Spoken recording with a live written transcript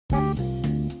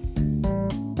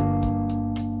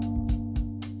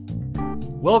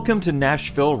Welcome to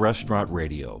Nashville Restaurant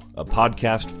Radio, a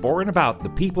podcast for and about the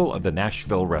people of the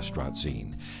Nashville restaurant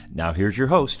scene. Now here's your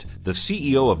host, the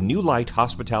CEO of New Light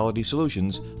Hospitality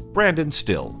Solutions, Brandon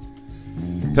Still.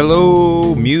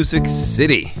 Hello, Music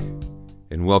City,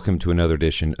 and welcome to another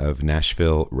edition of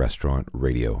Nashville Restaurant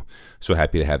Radio. So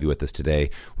happy to have you with us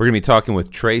today. We're going to be talking with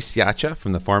Trey Siacha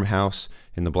from the Farmhouse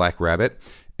in the Black Rabbit,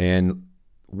 and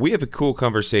we have a cool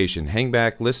conversation. Hang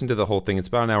back, listen to the whole thing. It's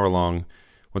about an hour long.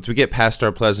 Once we get past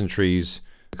our pleasantries,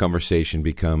 the conversation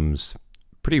becomes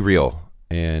pretty real,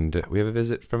 and we have a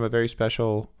visit from a very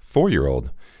special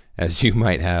 4-year-old, as you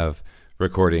might have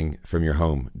recording from your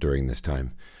home during this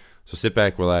time. So sit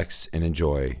back, relax, and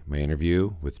enjoy my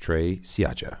interview with Trey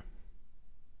Siacha.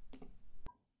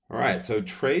 All right, so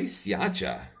Trey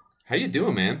Siacha, how you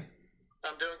doing, man?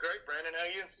 I'm doing great, Brandon. How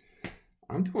are you?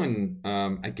 I'm doing,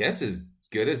 I guess, as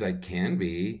good as I can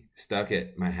be, stuck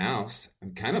at my house.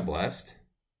 I'm kind of blessed.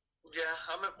 Yeah,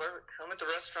 I'm at work. I'm at the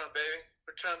restaurant, baby.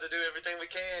 We're trying to do everything we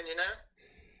can, you know?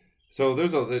 So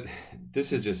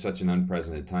this is just such an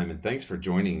unprecedented time, and thanks for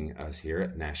joining us here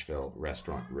at Nashville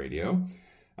Restaurant Radio.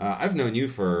 I've known you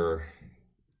for,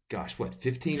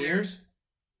 15 years?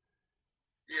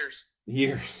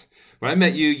 Years. When I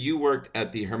met you, you worked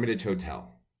at the Hermitage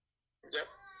Hotel. Yep.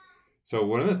 So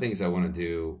one of the things I want to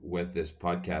do with this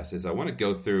podcast is I want to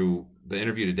go through the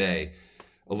interview today,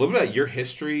 a little bit about your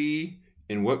history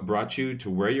and what brought you to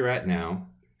where you're at now.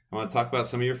 I want to talk about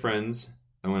some of your friends.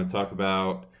 I want to talk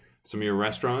about some of your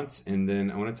restaurants, and then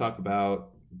I want to talk about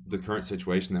the current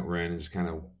situation that we're in and just kind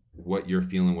of what you're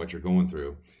feeling, what you're going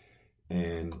through.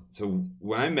 And so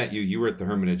when I met you, you were at the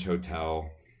Hermitage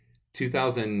Hotel,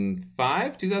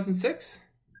 2005, 2006?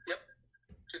 Yep,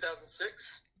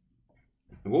 2006.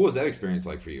 And what was that experience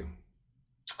like for you?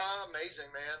 Amazing,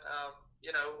 man.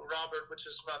 Robert, which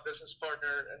is my business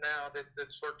partner now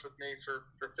that's worked with me for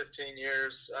 15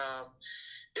 years,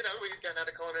 we got out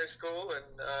of culinary school and,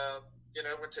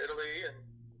 went to Italy and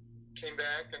came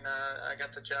back, and I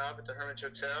got the job at the Hermitage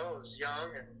Hotel. I was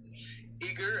young and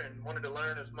eager and wanted to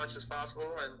learn as much as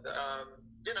possible. And,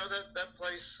 that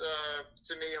place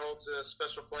to me holds a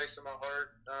special place in my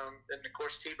heart. And, of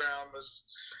course, T. Brown was,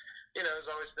 has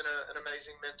always been an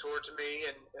amazing mentor to me.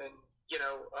 And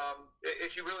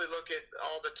if you really look at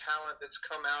all the talent that's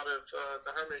come out of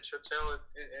the Hermitage Hotel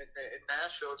in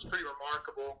Nashville, it's pretty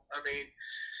remarkable. I mean,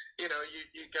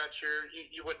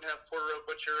 you wouldn't have Porter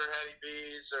Butcher or Hattie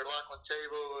B's or Lachlan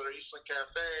Table or Eastland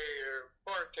Cafe or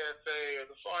Park Cafe or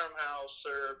the Farmhouse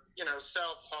or,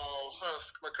 South Hall,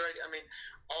 Husk, McCrae. I mean,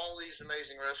 all these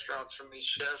amazing restaurants from these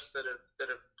chefs that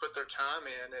have put their time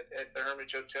in at the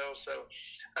Hermitage Hotel. So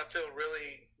I feel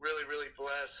really, really, really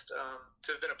blessed to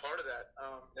have been a part of that.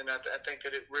 And I think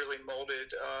that it really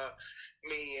molded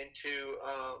me into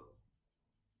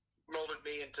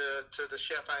the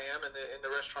chef I am and the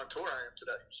restaurateur I am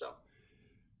today.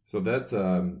 So that's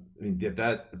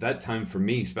that time for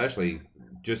me, especially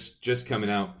just coming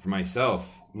out for myself,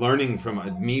 learning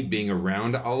from me being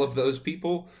around all of those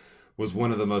people was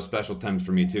one of the most special times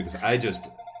for me too, because I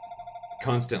just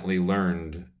constantly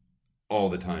learned all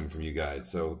the time from you guys.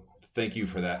 So thank you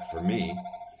for that for me.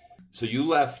 So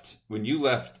when you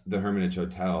left the Hermitage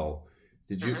Hotel,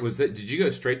 did you go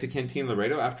straight to Cantina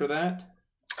Laredo after that?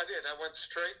 I did. I went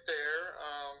straight there.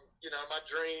 My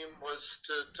dream was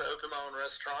to open my own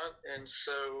restaurant, and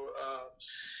so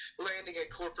landing a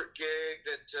corporate gig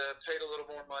that paid a little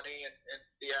more money and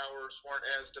the hours weren't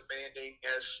as demanding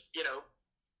as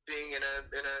being in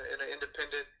an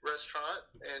independent restaurant,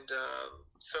 and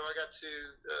so I got to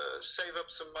save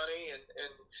up some money and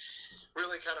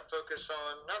really kind of focus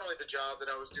on not only the job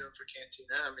that I was doing for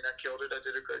Cantina. I mean, I killed it. I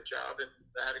did a great job, and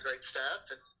I had a great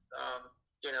staff, and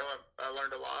I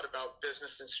learned a lot about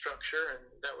business and structure, and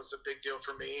that was a big deal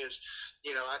for me is,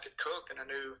 I could cook, and I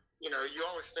knew, you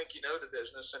always think you know the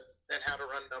business and how to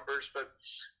run numbers, but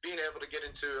being able to get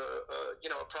into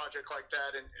a project like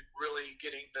that and really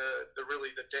getting the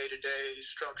day-to-day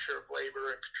structure of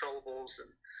labor and controllables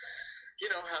and,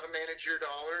 how to manage your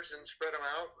dollars and spread them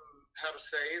out and how to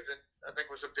save, and I think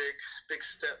was a big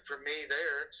step for me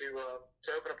there to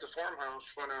open up the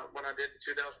Farmhouse when I did in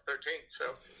 2013.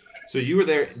 So you were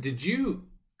there.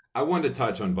 I wanted to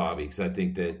touch on Bobby because I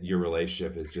think that your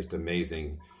relationship is just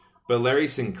amazing. But Larry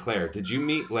Sinclair, did you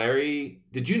meet Larry?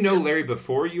 Did you know Larry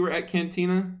before you were at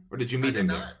Cantina, or did you meet him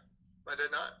there? I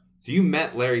did not. So you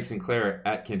met Larry Sinclair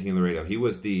at Cantina Laredo. He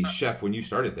was the chef when you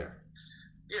started there.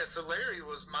 Yeah, so Larry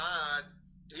was my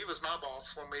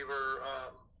boss when we were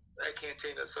at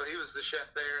Cantina. So he was the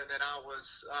chef there, and then I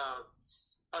was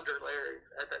under Larry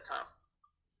at that time.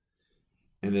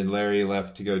 And then Larry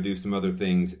left to go do some other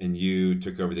things, and you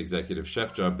took over the executive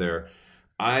chef job there.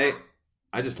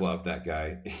 I just love that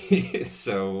guy. He is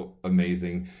so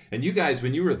amazing. And you guys,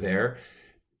 when you were there,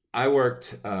 I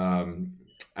worked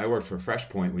for Fresh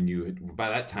Point by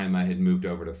that time I had moved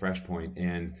over to Fresh Point,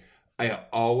 and I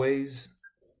always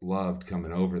loved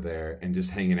coming over there and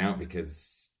just hanging out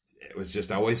because it was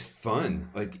just always fun.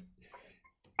 Like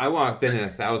I've been in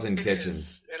 1,000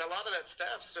 kitchens. And a lot of that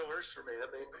staff still works for me. I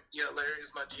mean, Larry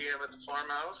is my GM at the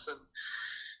farmhouse, and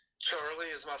Charlie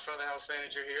is my front of house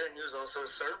manager here, and he was also a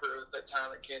server at that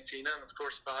time at Cantina. And of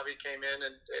course, Bobby came in,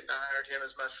 and I hired him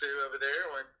as my sous over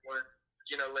there when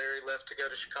Larry left to go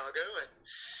to Chicago, and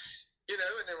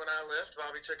then when I left,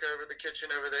 Bobby took over the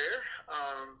kitchen over there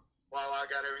while I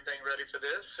got everything ready for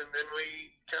this, and then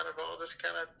we kind of all just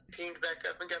teamed back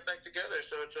up and got back together.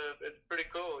 So it's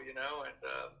pretty cool, and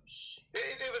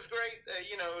it was great.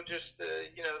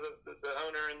 The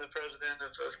owner and the president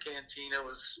of Cantina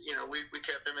was, we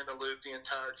kept them in the loop the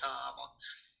entire time on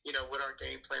what our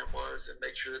game plan was and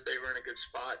make sure that they were in a good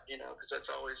spot, because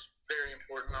that's always very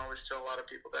important. I always tell a lot of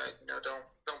people that,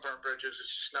 don't burn bridges.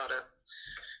 It's just not a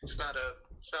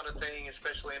thing,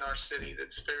 especially in our city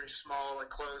that's very small and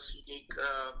close, unique.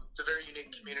 It's a very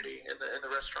unique community in the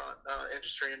restaurant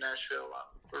industry in Nashville.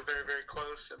 We're very, very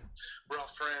close, and we're all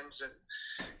friends, and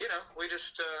we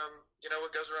just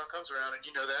what goes around comes around, and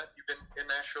that you've been in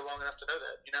Nashville long enough to know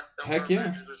that. Don't Heck burn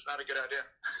yeah. bridges. It's not a good idea.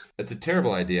 It's a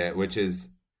terrible idea,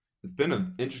 it's been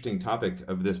an interesting topic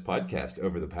of this podcast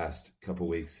over the past couple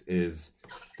weeks, is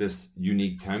this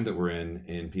unique time that we're in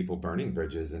and people burning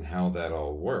bridges and how that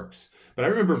all works. But I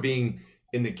remember being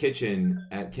in the kitchen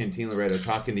at Cantina Laredo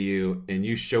talking to you and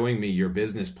you showing me your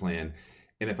business plan.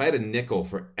 And if I had a nickel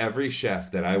for every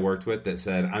chef that I worked with that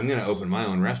said, I'm going to open my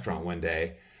own restaurant one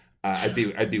day, I'd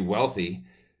be wealthy.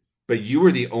 But you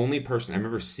were the only person. I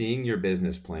remember seeing your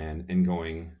business plan and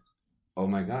going, oh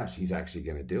my gosh, he's actually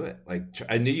going to do it. Like,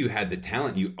 I knew you had the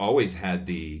talent. You always had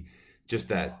just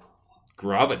that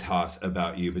gravitas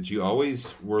about you, but you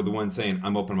always were the one saying,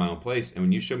 I'm opening my own place. And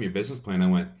when you showed me your business plan, I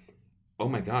went, oh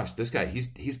my gosh, this guy, he's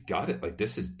got it. Like,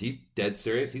 he's dead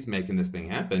serious. He's making this thing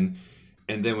happen.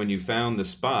 And then when you found the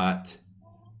spot,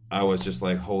 I was just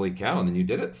like, holy cow. And then you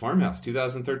did it. Farmhouse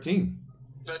 2013.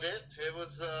 I did. It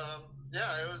was,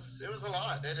 it was a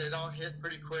lot. It all hit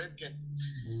pretty quick, and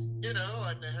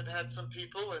I had some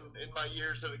people in my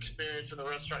years of experience in the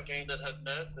restaurant game that had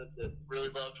met that really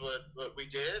loved what we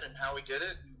did and how we did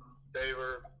it. And they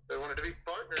wanted to be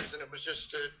partners, and it was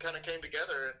just, it kind of came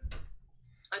together. And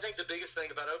I think the biggest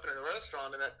thing about opening a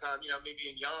restaurant in that time, me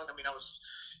being young, I mean, I was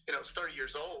 30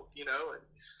 years old, and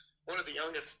one of the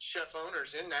youngest chef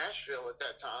owners in Nashville at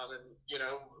that time. And,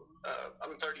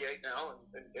 I'm 38 now,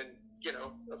 and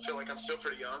I feel like I'm still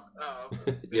pretty young.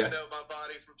 Yeah. Even though my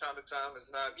body from time to time is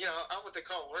not, I'm what they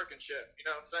call a working chef. You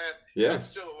know what I'm saying? Yeah. I'm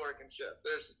still a working chef.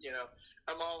 There's,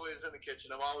 I'm always in the kitchen.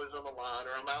 I'm always on the line,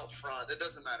 or I'm out front. It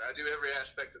doesn't matter. I do every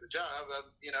aspect of the job, and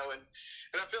I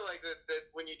feel like that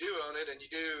when you do own it, and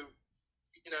you do,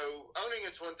 owning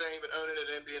it's one thing, but owning it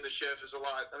and being the chef is a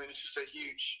lot. I mean, it's just a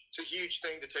huge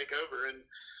thing to take over. And,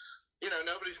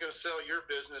 nobody's going to sell your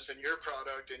business and your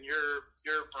product and your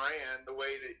brand the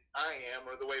way that I am,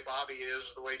 or the way Bobby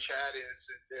is, or the way Chad is.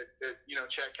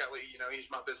 Chad Kelly, he's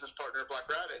my business partner at Black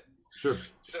Rabbit. Sure.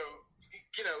 So,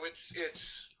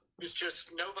 it's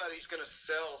just nobody's going to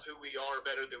sell who we are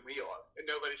better than we are, and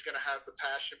nobody's going to have the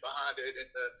passion behind it and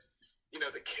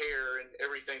the care and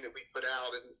everything that we put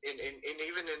out, and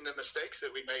even in the mistakes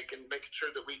that we make, and making sure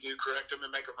that we do correct them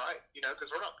and make them right, because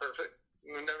we're not perfect.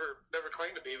 We never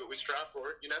claim to be, but we strive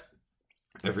for it,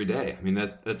 Every day. I mean,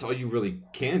 that's all you really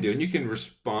can do. And you can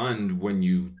respond when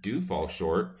you do fall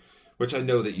short, which I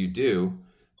know that you do.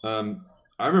 I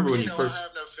remember when you first... I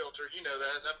have no filter,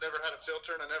 that, and I've never had a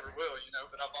filter, and I never will,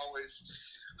 but I've always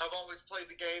played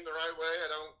the game the right way. I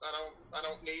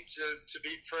don't need to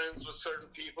be friends with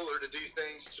certain people or to do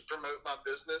things to promote my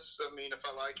business. I mean, if I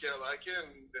like you, I like you,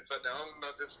 and if I don't, I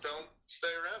just don't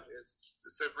stay around you. It's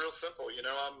real simple,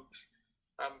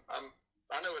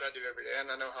 I know what I do every day,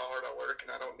 and I know how hard I work, and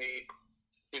I don't need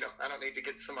to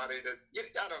get somebody to,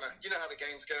 I don't know. You know how the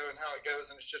games go and how it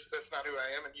goes, and it's just, that's not who I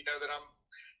am, and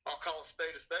I'll call a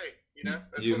spade a spade,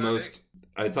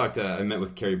 That's I met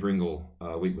with Kerry Bringle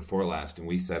a week before last, and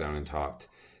we sat down and talked.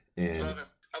 And Love him.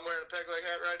 I'm wearing a peg leg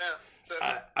hat right now. So.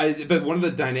 But one of the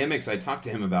dynamics I talked to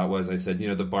him about was, I said,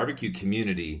 the barbecue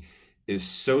community is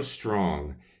so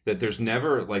strong that there's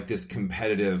never like this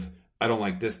competitive, I don't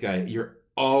like this guy. You're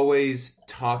always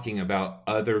talking about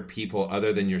other people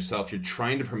other than yourself. You're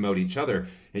trying to promote each other,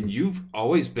 and you've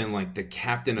always been like the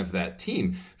captain of that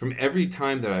team. From every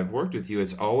time that I've worked with you,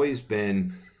 it's always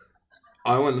been,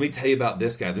 Let me tell you about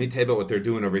this guy. Let me tell you about what they're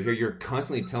doing over here. You're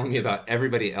constantly telling me about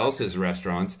everybody else's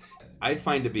restaurants. I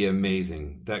find to be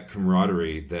amazing that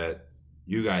camaraderie that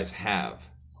you guys have.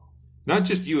 Not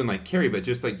just you and like Carrie, but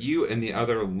just like you and the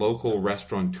other local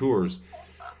restaurateurs.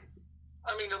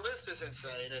 I mean, the list is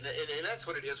insane, and that's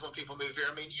what it is when people move here.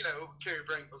 I mean, Kerry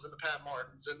Brinkles and the Pat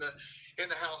Martins and the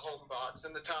Hal Holdenbachs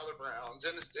and the Tyler Browns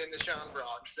and the Sean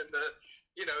Brocks and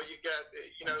you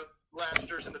got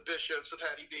Lasters and the Bishops with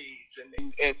Hattie B's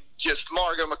and just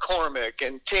Margo McCormick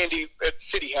and Tandy at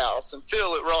City House and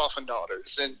Phil at Rolfe and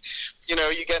Daughters and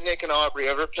you got Nick and Aubrey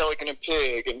over at Pelican and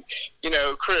Pig and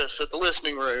Chris at the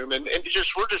Listening Room and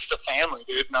we're just a family,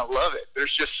 dude, and I love it.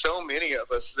 There's just so many of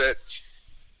us that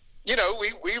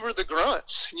we were the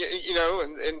grunts,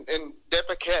 and Deb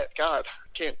Paquette, God,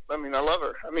 I love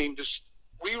her. I mean, just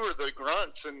we were the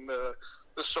grunts and the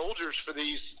soldiers for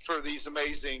these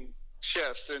amazing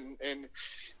chefs, and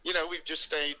we've just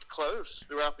stayed close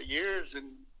throughout the years, and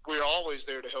we're always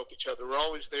there to help each other. We're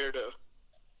always there to,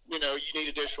 you need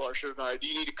a dishwasher tonight. Do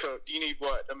you need to cook? Do you need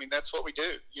what? I mean, that's what we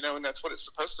do, and that's what it's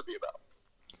supposed to be about.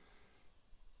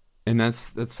 And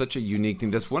that's such a unique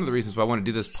thing. That's one of the reasons why I want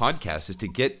to do this podcast, is to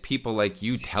get people like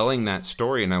you telling that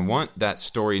story. And I want that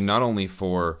story not only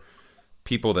for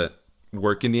people that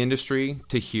work in the industry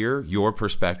to hear your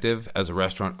perspective as a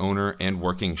restaurant owner and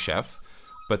working chef,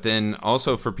 but then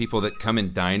also for people that come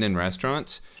and dine in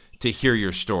restaurants to hear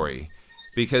your story.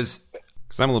 Because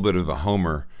I'm a little bit of a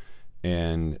homer,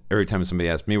 and every time somebody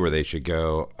asks me where they should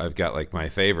go, I've got like my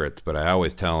favorites, but I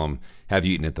always tell them, have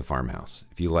you eaten at the Farmhouse?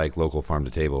 If you like local farm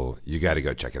to table, you got to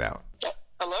go check it out.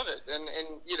 I love it. And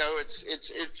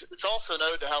it's also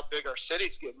known to how big our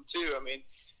city's getting too. I mean,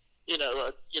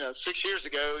 6 years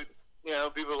ago,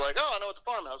 people were like, oh, I know what the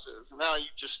Farmhouse is. And now and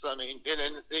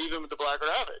even with the Black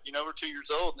Rabbit, we're 2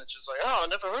 years old and it's just like, oh, I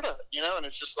never heard of it, and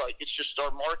it's just like, it's just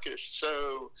our market is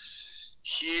so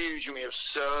huge and we have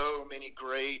so many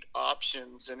great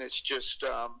options, and it's just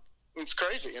it's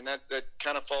crazy. And that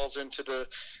kind of falls into the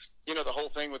the whole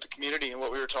thing with the community and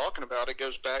what we were talking about. It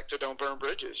goes back to don't burn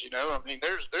bridges. I mean,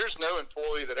 there's no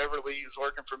employee that ever leaves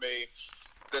working for me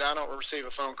that I don't receive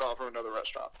a phone call from another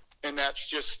restaurant, and that's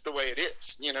just the way it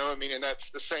is. I mean, and that's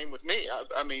the same with me.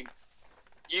 I mean,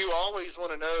 you always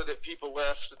want to know that people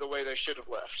left the way they should have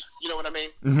left. You know what I mean?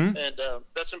 Mm-hmm. And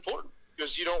that's important,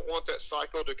 because you don't want that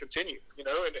cycle to continue, and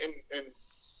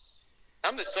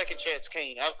I'm the second chance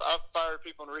king. I've fired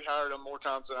people and rehired them more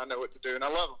times than I know what to do, and I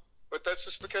love them. But that's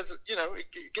just because,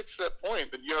 it gets to that point,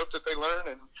 but you hope that they learn.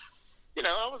 And,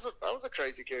 I was a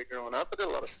crazy kid growing up. I did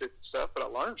a lot of stupid stuff, but I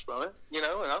learned from it, and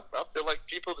I feel like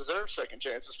people deserve second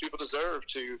chances. People deserve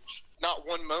to, not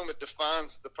one moment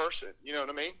defines the person. You know what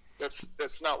I mean?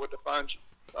 That's not what defines you.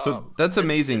 So that's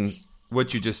amazing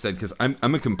what you just said, because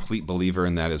I'm a complete believer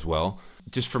in that as well,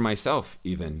 just for myself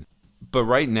even. But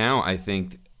right now, I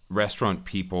think restaurant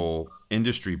people,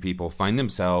 industry people find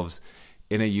themselves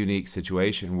in a unique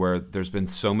situation where there's been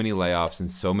so many layoffs and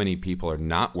so many people are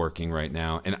not working right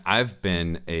now. And I've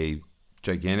been a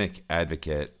gigantic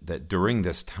advocate that during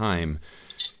this time,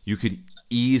 you could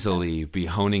easily be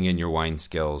honing in your wine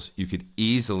skills. You could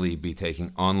easily be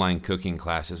taking online cooking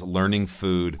classes, learning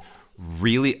food,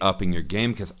 really upping your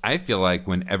game, because I feel like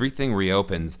when everything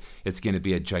reopens, it's going to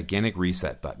be a gigantic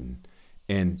reset button.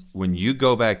 And when you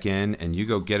go back in and you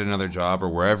go get another job or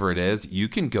wherever it is, you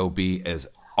can go be as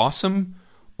awesome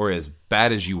or as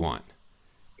bad as you want.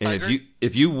 And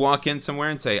if you walk in somewhere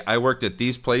and say, I worked at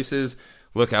these places,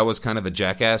 look, I was kind of a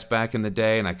jackass back in the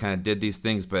day and I kind of did these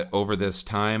things, but over this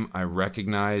time, I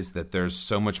recognize that there's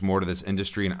so much more to this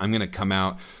industry and I'm going to come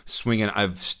out swinging.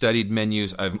 I've studied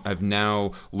menus. I've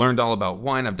now learned all about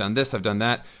wine. I've done this. I've done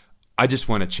that. I just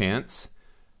want a chance.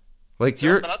 Like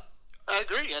I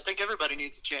agree. I think everybody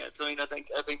needs a chance. I mean, I think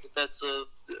that's a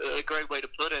great way to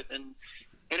put it. And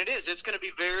it is. It's going to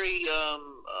be very,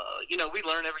 we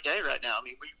learn every day right now. I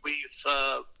mean, we've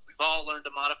all learned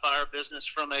to modify our business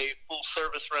from a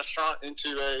full-service restaurant into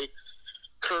a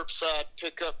curbside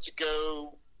pickup to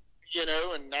go,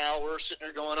 and now we're sitting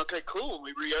there going, okay, cool.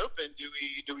 When we reopen,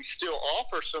 do we still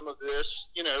offer some of this,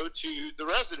 to the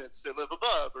residents that live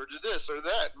above, or to this or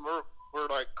that? And we're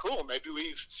like, cool, maybe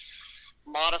we've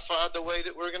modified the way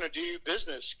that we're going to do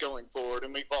business going forward.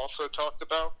 And we've also talked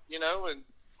about, and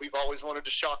we've always wanted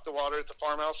to shock the water at the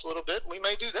Farmhouse a little bit. And we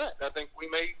may do that. I think we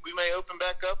may open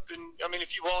back up. And I mean,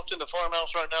 if you walked in the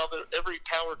Farmhouse right now, every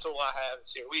power tool I have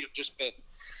is here. We have just been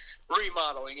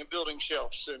remodeling and building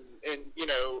shelves, and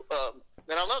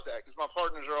I love that, because my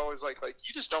partners are always like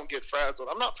you just don't get frazzled.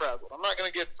 I'm not frazzled. I'm not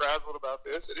going to get frazzled about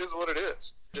this. It is what it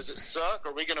is. Does it suck?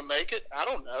 Are we going to make it? I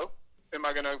don't know. Am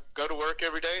I going to go to work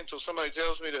every day until somebody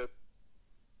tells me to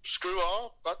screw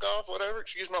off, fuck off, whatever.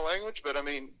 Excuse my language, but I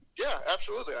mean, yeah,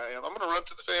 absolutely, I am. I'm going to run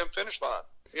to the finish line.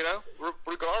 You know,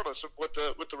 regardless of what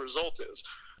the result is,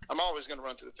 I'm always going to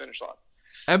run to the finish line.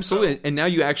 Absolutely. And now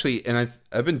you actually, and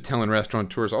I've been telling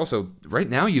restaurateurs also, right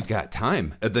now you've got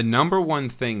time. The number one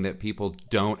thing that people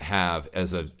don't have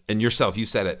and yourself, you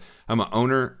said it, I'm an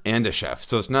owner and a chef.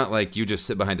 So it's not like you just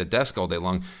sit behind a desk all day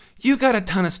long. You got a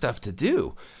ton of stuff to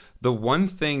do. The one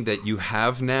thing that you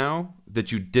have now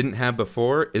that you didn't have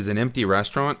before is an empty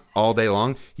restaurant all day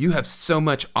long. You have so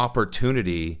much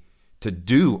opportunity to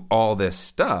do all this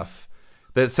stuff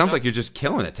that it sounds like you're just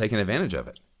killing it, taking advantage of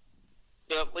it.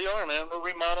 Yeah, we are, man. We're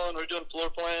remodeling. We're doing floor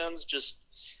plans. Just,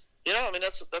 you know, I mean,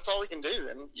 that's all we can do.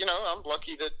 And, you know, I'm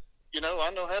lucky that, you know,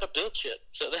 I know how to build shit.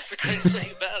 So that's the greatest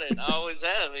thing about it. I always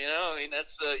have, you know. I mean,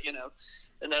 that's the, you know,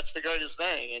 and that's the greatest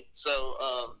thing. And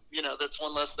so, you know, that's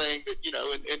one less thing that, you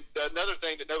know, and another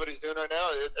thing that nobody's doing right now,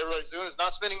 that everybody's doing, is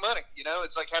not spending money. You know,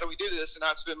 it's like, how do we do this and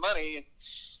not spend money and,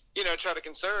 you know, try to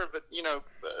conserve? But, you know,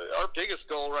 our biggest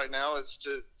goal right now is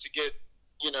to get,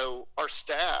 you know, our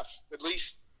staff at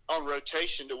least on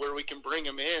rotation to where we can bring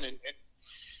them in and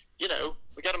you know,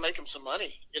 we got to make them some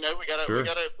money. You know, we got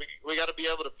to be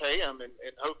able to pay them and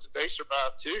hope that they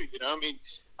survive too. You know, I mean,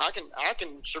 I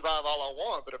can survive all I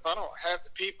want, but if I don't have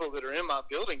the people that are in my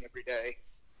building every day,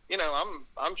 you know,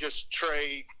 I'm just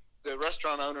Trey, the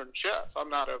restaurant owner and chef. I'm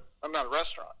not a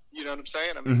restaurant. You know what I'm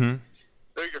saying? I mean,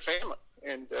 they're your family,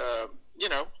 and you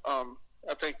know,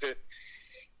 I think that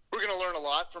we're going to learn a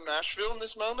lot from Nashville in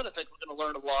this moment. I think we're going to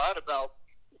learn a lot about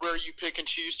where you pick and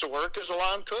choose to work as a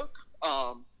line cook.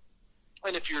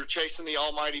 And if you're chasing the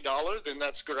almighty dollar, then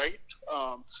that's great.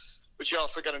 But you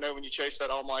also got to know when you chase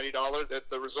that almighty dollar that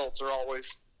the results are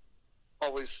always a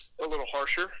little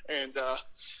harsher, and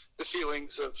the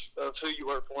feelings of who you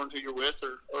work for and who you're with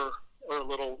are a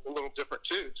little different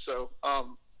too. So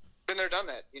been there, done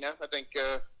that. You know, I think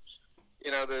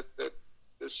you know that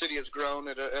the city has grown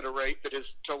at a rate that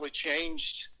has totally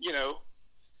changed. You know,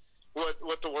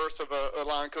 what the worth of a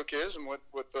line cook is and what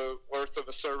the worth of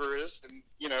a server is. And,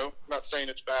 you know, I'm not saying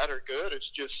it's bad or good. It's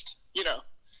just, you know.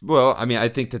 Well, I mean, I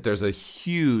think that there's a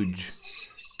huge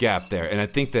gap there. And I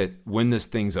think that when this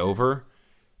thing's over,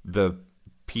 the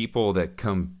people that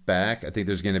come back, I think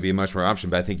there's going to be a much more option.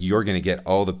 But I think you're going to get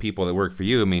all the people that work for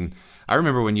you. I mean, I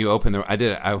remember when you opened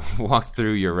I walked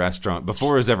through your restaurant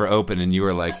before it was ever open, and you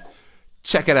were like,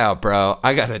 check it out, bro.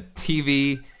 I got a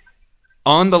TV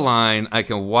on the line. I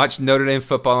can watch Notre Dame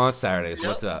football on Saturdays. Yep.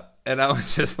 What's up? And I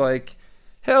was just like,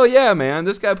 hell yeah, man.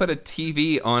 This guy put a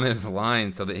TV on his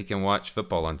line so that he can watch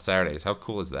football on Saturdays. How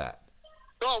cool is that?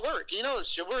 Well, work. You know,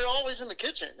 we're always in the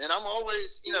kitchen, and I'm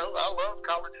always, you know, I love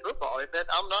college football.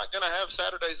 I'm not going to have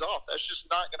Saturdays off. That's just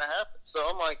not going to happen. So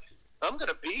I'm like, I'm going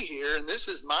to be here, and this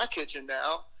is my kitchen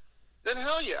now. Then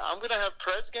hell yeah, I'm going to have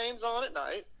Preds games on at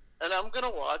night, and I'm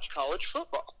going to watch college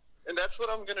football. And that's what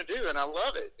I'm going to do, and I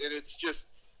love it. And it's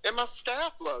just, and my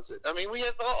staff loves it. I mean, we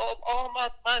have all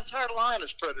my entire line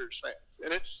is Predators fans,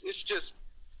 and it's just,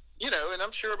 you know. And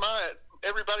I'm sure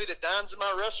everybody that dines in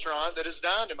my restaurant, that has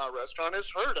dined in my restaurant,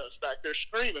 has heard us back there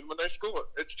screaming when they score.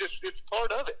 It's just, it's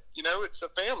part of it. You know, it's a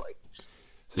family.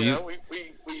 So you know,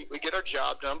 we get our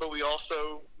job done, but we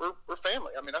also we're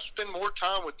family. I mean, I spend more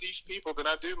time with these people than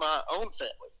I do my own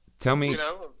family. Tell me, you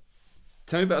know.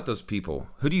 Tell me about those people.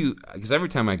 Who do you? Because every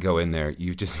time I go in there,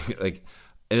 you just like.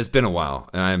 And it's been a while,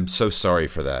 and I'm so sorry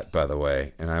for that, by the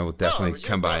way. And I will definitely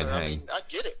come by and hang. I mean, I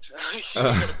get it. You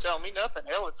ain't gonna tell me nothing.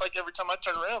 Hell, it's like every time I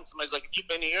turn around, somebody's like, "You've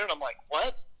been here," and I'm like,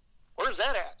 "What? Where's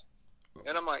that at?"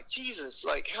 And I'm like, Jesus,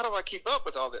 like, how do I keep up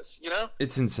with all this? You know?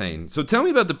 It's insane. So tell me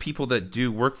about the people that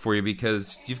do work for you,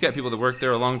 because you've got people that work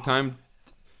there a long time.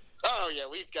 Oh yeah,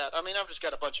 I've just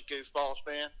got a bunch of goofballs,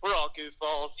 man. We're all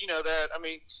goofballs. You know that. I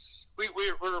mean,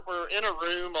 we're in a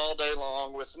room all day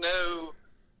long with no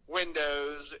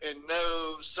windows and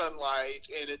no sunlight,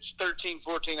 and it's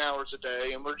 13-14 hours a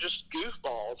day, and we're just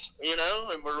goofballs, you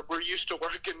know. And we're used to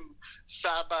working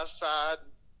side by side,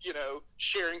 you know,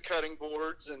 sharing cutting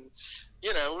boards, and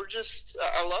you know,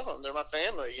 I love them. They're my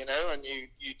family, you know. And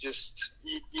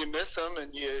you miss them, and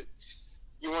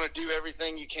you want to do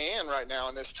everything you can right now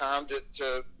in this time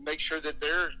to make sure that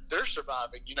they're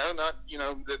surviving, you know, not, you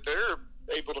know, that they're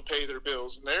able to pay their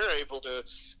bills and they're able to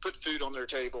put food on their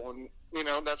table. And you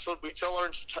know, that's what we tell our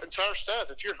entire staff.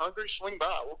 If you're hungry, swing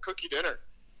by. We'll cook you dinner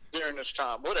during this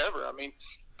time, whatever. I mean,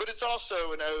 but it's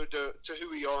also an ode to who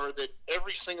we are, that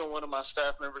every single one of my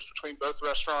staff members between both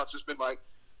restaurants has been like,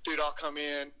 dude, I'll come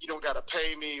in. You don't got to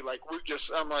pay me. Like,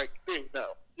 I'm like, dude, no,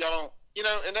 y'all don't, you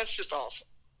know. And that's just awesome,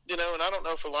 you know. And I don't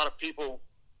know if a lot of people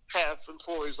have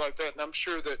employees like that, and I'm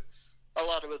sure that a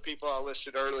lot of the people I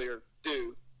listed earlier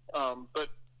do. But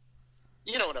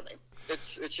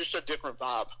it's just a different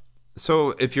vibe.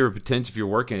 So if you're if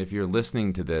you're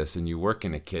listening to this and you work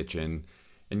in a kitchen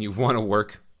and you want to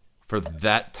work for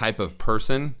that type of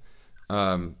person,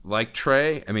 like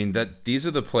Trey, I mean, these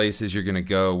are the places you're going to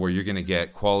go where you're going to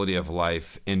get quality of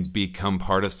life and become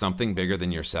part of something bigger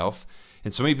than yourself.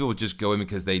 And so many people just go in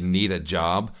because they need a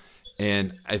job.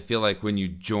 And I feel like when you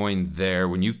join there,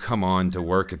 when you come on to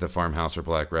work at the Farmhouse or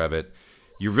Black Rabbit,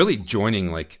 you're really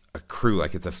joining like a crew,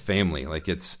 like it's a family. Like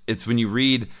it's when you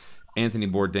read Anthony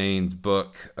Bourdain's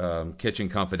book, Kitchen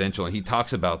Confidential, and he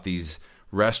talks about these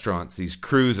restaurants, these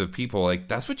crews of people, like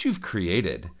that's what you've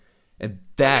created. And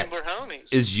that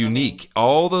is unique.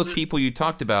 All those people you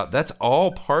talked about, that's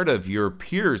all part of your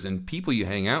peers and people you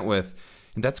hang out with.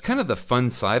 And that's kind of the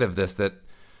fun side of this that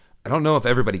I don't know if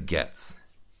everybody gets.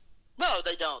 No,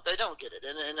 they don't. They don't get it.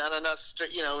 And us,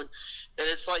 you know, and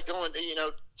it's like going, you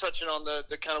know, touching on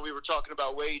the kind of, we were talking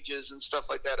about wages and stuff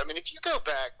like that. I mean, if you go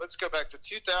back, let's go back to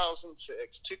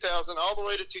 2006, 2000, all the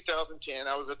way to 2010,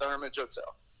 I was at the Hermitage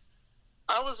Hotel.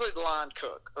 I was a line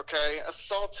cook, okay, a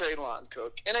sauté line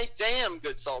cook, and a damn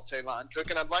good sauté line cook.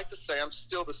 And I'd like to say I'm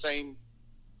still the same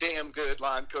damn good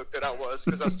line cook that I was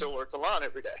because I still work the line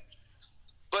every day.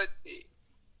 But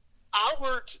I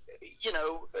worked, you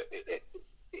know,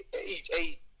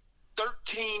 a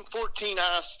 13,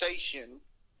 14-eye station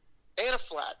and a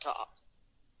flat top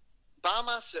by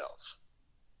myself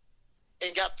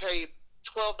and got paid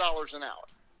 $12 an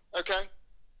hour, okay?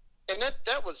 And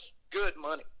that was good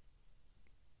money.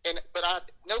 But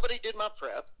nobody did my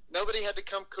prep. Nobody had to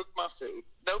come cook my food.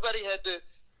 Nobody had to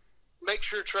make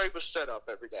sure Trey was set up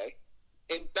every day.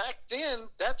 And back then,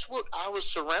 that's what I was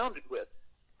surrounded with.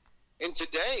 And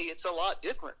today, it's a lot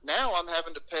different. Now I'm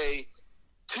having to pay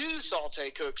 2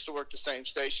 sauté cooks to work the same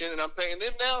station, and I'm paying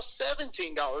them now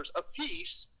 $17 a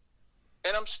piece,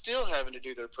 and I'm still having to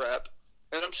do their prep,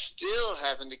 and I'm still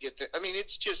having to get I mean,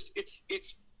 it's just,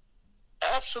 it's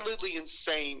absolutely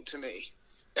insane to me.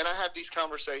 And I have these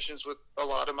conversations with a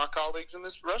lot of my colleagues in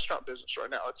this restaurant business right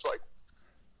now. It's like,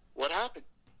 what happened?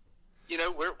 You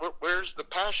know, where's the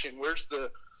passion? Where's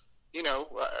the, you know,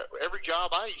 every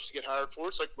job I used to get hired for,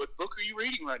 it's like, what book are you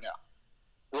reading right now?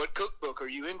 What cookbook are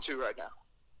you into right now?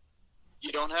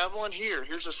 You don't have one here.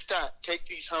 Here's a stat. Take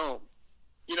these home.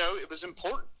 You know, it was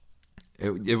important.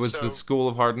 It was the school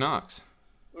of hard knocks.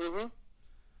 Mm-hmm.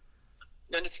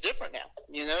 And it's different now.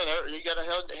 You know, you got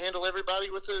to handle everybody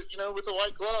with a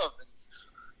white glove. And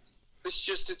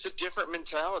it's a different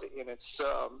mentality, and it's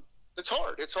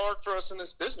hard. It's hard for us in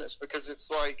this business because it's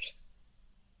like,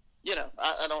 you know,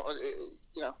 I don't,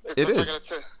 you know, it is.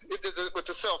 With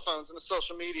the cell phones and the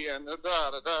social media and and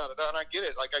I get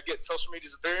it. Like, I get social media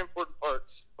is a very important part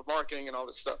of marketing and all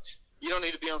this stuff. You don't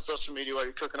need to be on social media while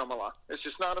you're cooking on my line. It's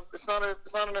just not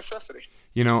a necessity.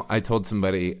 You know, I told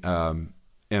somebody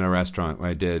in a restaurant when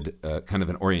I did kind of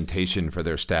an orientation for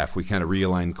their staff. We kind of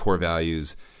realigned core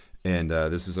values, and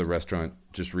this is a restaurant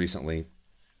just recently.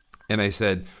 And I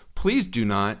said, please do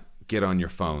not get on your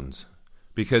phones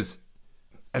because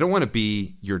I don't want to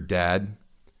be your dad.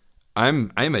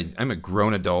 I'm a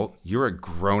grown adult. You're a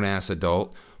grown ass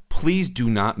adult. Please do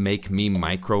not make me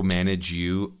micromanage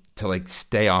you to like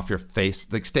stay off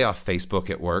Facebook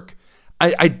at work.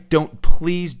 I don't.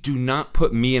 Please do not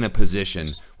put me in a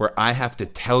position where I have to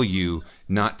tell you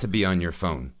not to be on your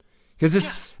phone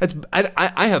because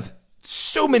I have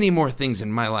so many more things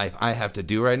in my life I have to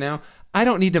do right now. I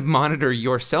don't need to monitor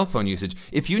your cell phone usage.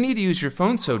 If you need to use your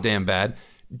phone so damn bad,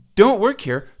 don't work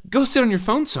here. Go sit on your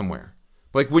phone somewhere.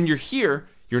 Like, when you're here,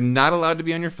 you're not allowed to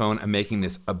be on your phone. I'm making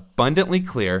this abundantly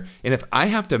clear. And if I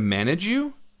have to manage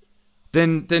you,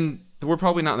 then we're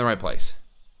probably not in the right place.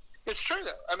 It's true,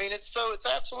 though. I mean, it's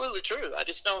absolutely true. I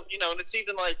just don't, you know, and it's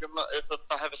even like if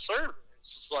I have a server,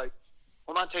 it's just like,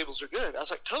 well, my tables are good. I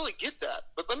was like, totally get that.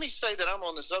 But let me say that I'm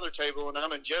on this other table and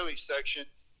I'm in Joey's section,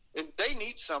 and they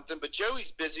need something, but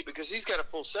Joey's busy because he's got a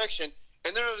full section,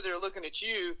 and they're over there looking at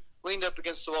you leaned up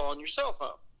against the wall on your cell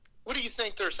phone. What do you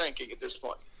think they're thinking at this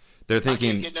point? They're thinking,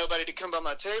 I can't get nobody to come by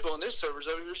my table, and this server's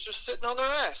over here just sitting on their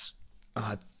ass.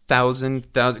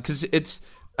 1,000, because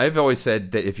I've always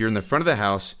said that if you're in the front of the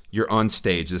house, you're on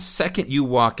stage. The second you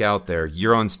walk out there,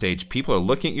 you're on stage. People are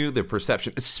looking at you, their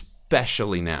perception,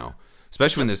 especially now.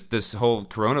 Especially when this whole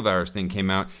coronavirus thing came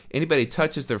out. Anybody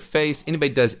touches their face,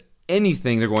 anybody does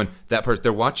anything, they're going, that person,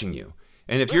 they're watching you.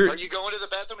 And if are you going to the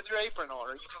bathroom with your apron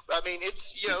on? I mean,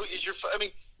 it's, you know,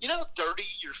 you know how dirty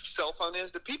your cell phone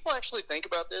is? Do people actually think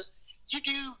about this? You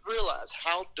do realize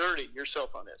how dirty your cell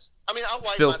phone is. I mean,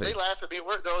 they laugh at me.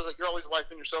 They're always like, you're always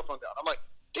wiping your cell phone down. I'm like,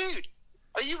 dude,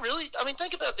 are you really? I mean,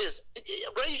 think about this.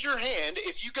 Raise your hand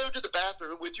if you go to the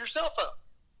bathroom with your cell phone.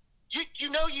 You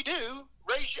know you do.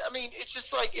 I mean, it's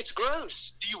just like, it's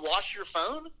gross. Do you wash your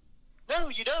phone? No,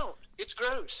 you don't. It's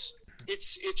gross.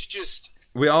 It's just.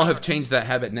 We all have changed that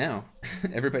habit now.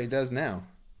 Everybody does now.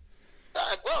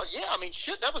 Well, yeah, I mean,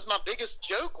 shit, that was my biggest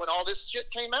joke when all this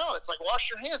shit came out. It's like, wash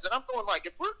your hands. And I'm going like,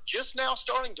 if we're just now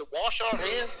starting to wash our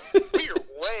hands, we are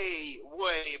way,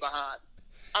 way behind.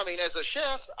 I mean, as a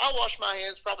chef, I wash my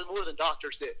hands probably more than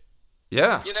doctors did.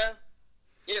 Yeah.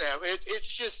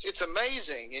 It's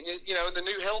amazing. And, the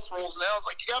new health rules now, it's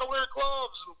like, you got to wear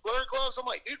gloves. I'm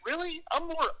like, dude, really? I'm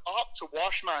more apt to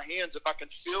wash my hands if I can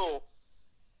feel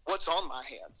what's on my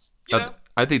hands.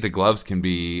 I think the gloves can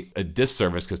be a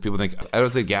disservice because people think. I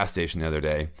was at a gas station the other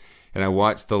day, and I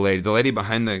watched the lady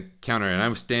behind the counter, and I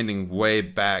was standing way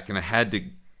back, and I had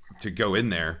to go in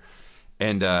there,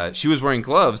 and she was wearing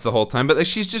gloves the whole time, but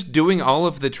she's just doing all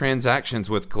of the transactions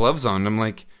with gloves on. I'm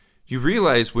like, you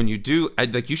realize when you do,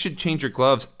 you should change your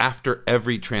gloves after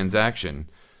every transaction.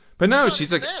 But no,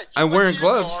 she's like, I'm wearing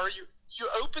gloves. You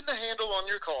open the handle on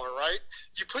your car, right?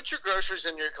 You put your groceries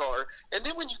in your car, and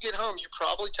then when you get home, you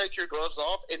probably take your gloves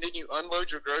off, and then you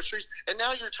unload your groceries, and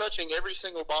now you're touching every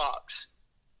single box.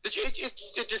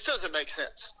 It just doesn't make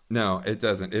sense. No, it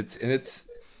doesn't.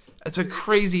 It's a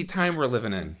crazy time we're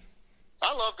living in.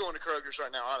 I love going to Kroger's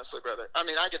right now, honestly, brother. I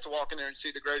mean, I get to walk in there and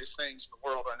see the greatest things in the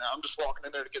world right now. I'm just walking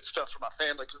in there to get stuff for my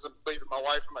family because I'm leaving my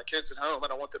wife and my kids at home. I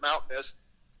don't want them out in this.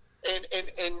 And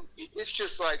it's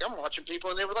just like, I'm watching people,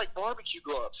 and they were like barbecue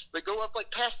gloves. They go up like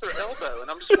past their elbow,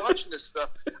 and I'm just watching this stuff.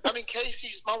 I mean,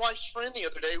 Casey's, my wife's friend the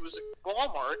other day, was at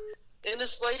Walmart, and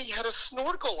this lady had a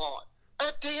snorkel on.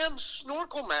 A damn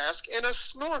snorkel mask and a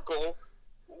snorkel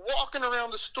walking around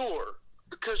the store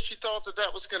because she thought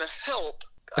that was going to help.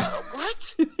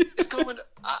 What is going on?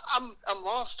 I'm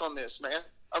lost on this, man.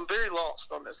 I'm very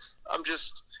lost on this. I'm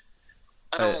just...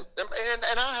 I don't,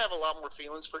 and I have a lot more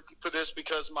feelings for this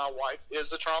because my wife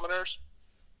is a trauma nurse,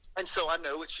 and so I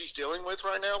know what she's dealing with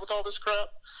right now with all this crap,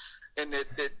 and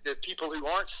that people who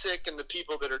aren't sick and the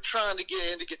people that are trying to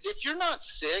get in if you're not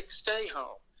sick, stay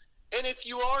home, and if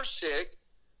you are sick,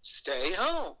 stay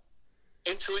home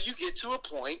until you get to a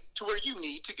point to where you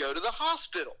need to go to the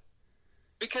hospital,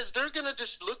 because they're going to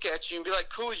just look at you and be like,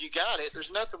 cool, you got it. There's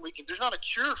nothing there's not a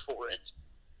cure for it.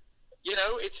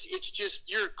 It's just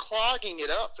you're clogging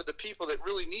it up for the people that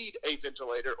really need a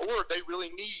ventilator, or they really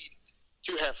need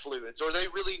to have fluids, or they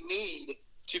really need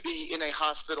to be in a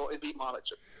hospital and be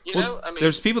monitored.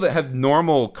 There's people that have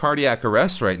normal cardiac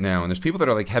arrest right now, and there's people that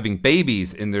are like having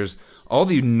babies, and there's all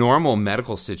the normal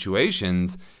medical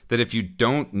situations that if you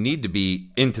don't need to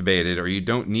be intubated or you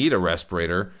don't need a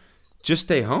respirator, just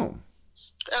stay home.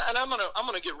 And I'm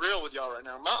gonna get real with y'all right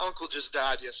now. My uncle just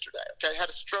died yesterday. Okay, had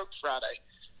a stroke Friday.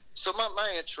 So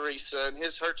my Aunt Teresa and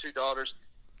her two daughters,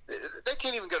 they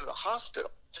can't even go to the hospital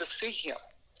to see him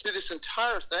through this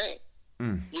entire thing.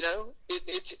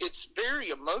 It's very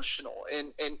emotional.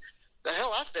 And the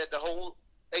hell, I fed the whole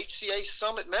HCA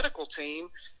Summit medical team,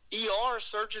 ER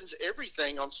surgeons,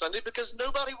 everything on Sunday because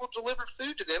nobody will deliver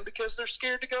food to them because they're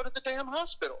scared to go to the damn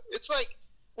hospital. It's like,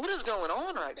 what is going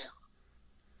on right now?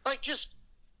 Like, just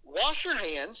wash your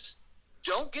hands.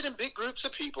 Don't get in big groups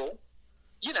of people.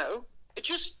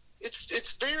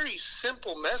 It's very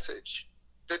simple message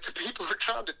that the people are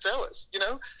trying to tell us,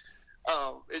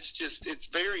 it's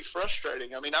very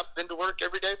frustrating. I mean, I've been to work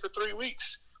every day for 3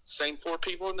 weeks. Same 4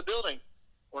 people in the building.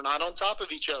 We're not on top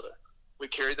of each other. We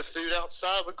carry the food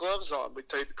outside with gloves on. We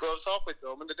take the gloves off. We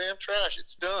throw them in the damn trash.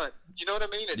 It's done. You know what I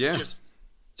mean? It's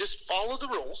just follow the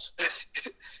rules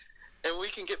and we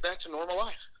can get back to normal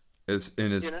life. As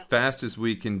fast as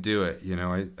we can do it,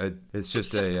 it's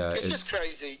just crazy,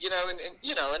 and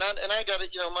I got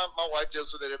it, my wife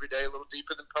deals with it every day a little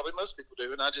deeper than probably most people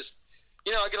do, and I just,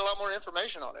 I get a lot more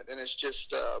information on it, and it's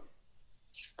just a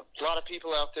lot of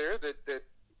people out there that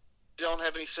don't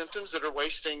have any symptoms that are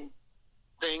wasting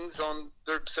things on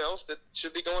themselves that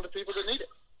should be going to people that need it,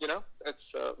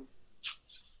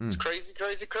 it's crazy,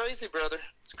 brother.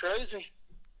 It's crazy.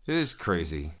 It is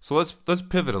crazy. So let's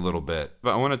pivot a little bit.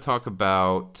 But I want to talk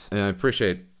about, and I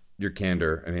appreciate your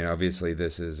candor. I mean, obviously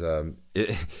this is,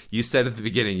 you said at the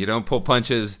beginning, you don't pull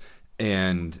punches,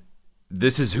 and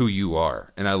this is who you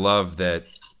are. And I love that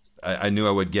I knew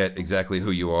I would get exactly who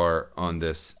you are on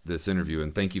this interview,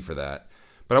 and thank you for that.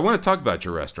 But I want to talk about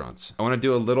your restaurants. I want to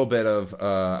do a little bit of,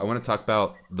 I want to talk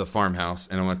about the Farmhouse,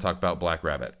 and I want to talk about Black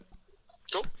Rabbit.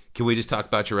 Cool. Can we just talk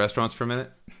about your restaurants for a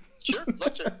minute? Sure,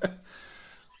 love to.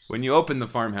 When you opened the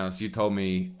Farmhouse, you told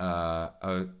me,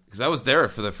 because I was there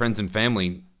for the friends and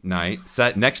family night,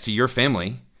 sat next to your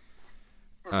family,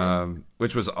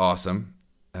 which was awesome.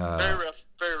 Very rough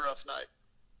night.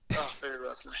 Oh, very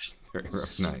rough night. Very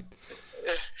rough night.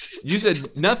 You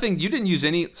said nothing. You didn't use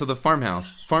any. So the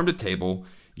farmhouse, farm to table,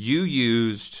 you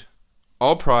used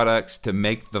all products to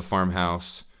make the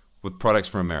farmhouse with products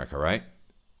from America, right?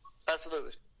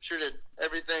 Absolutely. Sure did.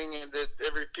 Everything,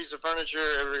 every piece of furniture,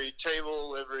 every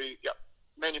table,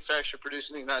 manufactured,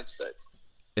 produced in the United States.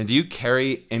 And do you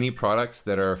carry any products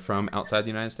that are from outside the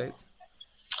United States?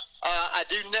 I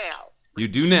do now. You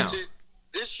do now?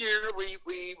 This year, we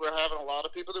were having a lot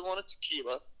of people that wanted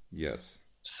tequila. Yes.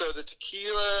 So the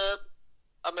tequila,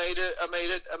 I made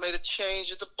a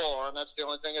change at the bar, and that's the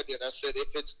only thing I did. I said,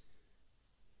 if it's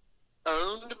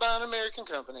owned by an American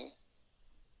company,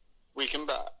 we can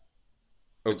buy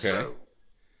it. Okay. So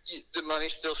the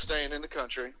money's still staying in the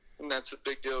country, and that's a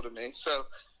big deal to me. So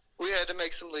we had to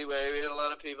make some leeway. We had a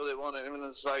lot of people that wanted it, and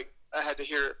it's like I had to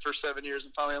hear it for 7 years,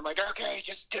 and finally I'm like, okay,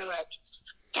 just do it.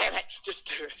 Damn it, just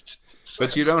do it. So,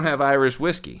 but you don't have Irish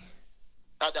whiskey.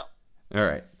 I don't. All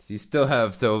right. So you still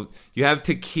have, you have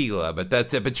tequila, but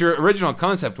that's it. But your original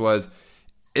concept was,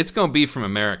 it's going to be from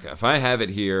America. If I have it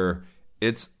here,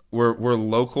 we're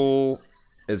local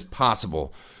as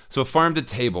possible. So farm to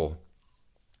table,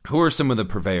 who are some of the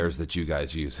purveyors that you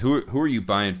guys use? Who are you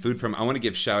buying food from? I want to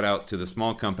give shout outs to the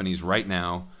small companies right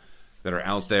now that are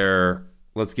out there.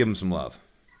 Let's give them some love.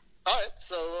 All right.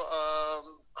 So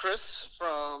Chris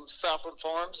from Southland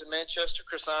Farms in Manchester,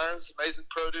 Chris Irons, amazing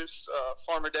produce.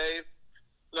 Farmer Dave,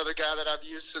 another guy that I've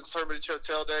used since Hermitage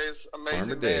Hotel days,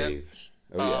 amazing Farmer man. Dave.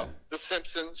 Oh, yeah. The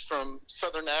Simpsons from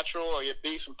Southern Natural, I get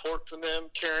beef and pork from them.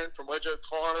 Karen from Wedge Oak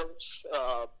Farms.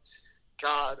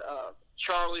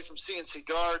 Charlie from CNC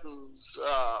Gardens.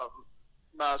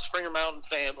 My Springer Mountain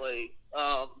family.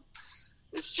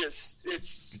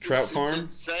 It's Trout Farm? It's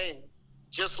insane.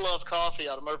 Just Love Coffee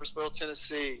out of Murfreesboro,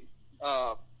 Tennessee.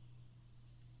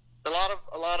 A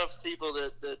lot of people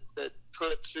that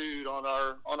put food on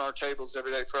our tables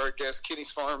every day for our guests.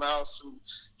 Kenny's Farmhouse and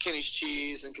Kenny's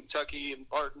Cheese in Kentucky and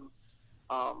Barton.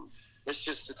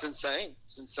 It's insane.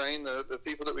 It's insane the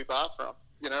people that we buy from.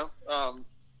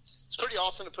 It's pretty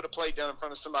awesome to put a plate down in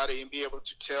front of somebody and be able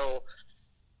to tell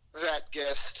that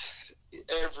guest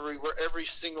every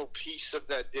single piece of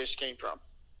that dish came from,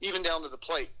 even down to the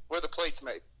plate, where the plate's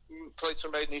made. Plates are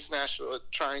made in East Nashville at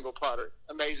Triangle Pottery.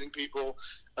 Amazing people,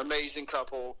 amazing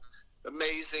couple,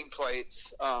 amazing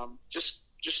plates. Just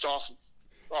awesome.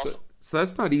 Awesome. So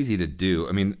that's not easy to do.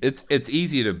 I mean, it's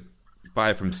easy to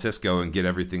buy from Cisco and get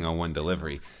everything on one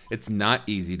delivery. It's not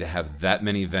easy to have that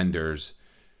many vendors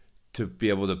to be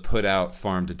able to put out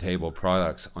farm to table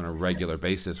products on a regular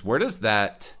basis. Where does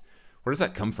that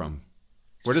come from?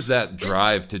 Where does that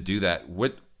drive to do that?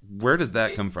 Where does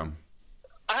that come from?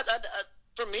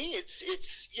 For me, it's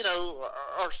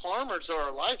our farmers are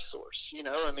our life source.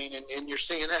 And you're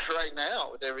seeing that right now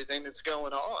with everything that's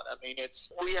going on. I mean,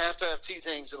 we have to have two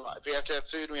things in life. We have to have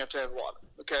food and we have to have water.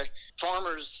 Okay,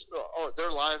 farmers, their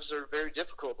lives are very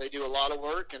difficult. They do a lot of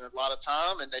work and a lot of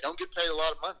time, and they don't get paid a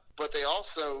lot of money. But they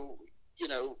also,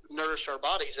 nourish our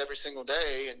bodies every single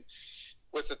day. And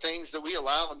with the things that we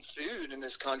allow in food in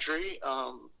this country,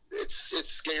 it's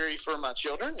scary for my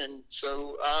children, and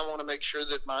so I want to make sure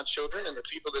that my children and the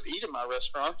people that eat in my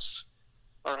restaurants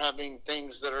are having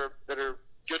things that are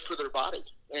good for their body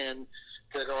and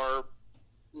that are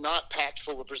not packed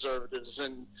full of preservatives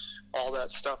and all that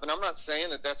stuff. And I'm not saying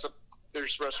that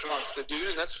there's restaurants that do,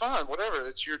 and that's fine, whatever.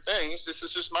 It's your thing. This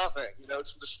is just my thing.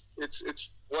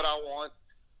 It's what I want.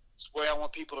 It's the way I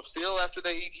want people to feel after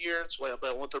they eat here. It's the way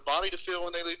I want their body to feel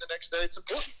when they leave the next day. It's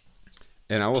important.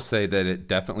 And I will say that it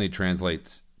definitely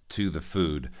translates to the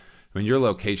food. I mean, your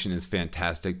location is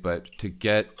fantastic, but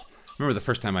remember the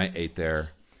first time I ate there,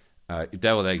 your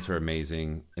deviled eggs were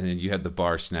amazing, and then you had the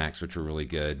bar snacks, which were really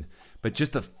good. But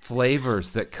just the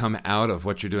flavors that come out of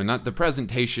what you're doing, not the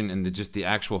presentation and just the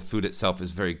actual food itself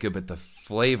is very good, but the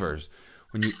flavors,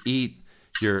 when you eat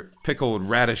your pickled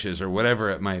radishes or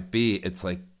whatever it might be, it's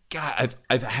like, God,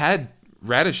 I've had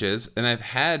radishes and I've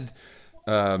had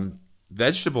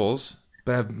vegetables,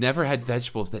 but I've never had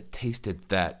vegetables that tasted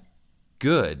that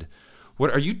good. What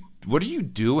are you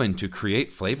doing to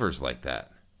create flavors like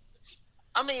that?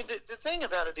 I mean, the thing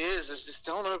about it is just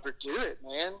don't overdo it,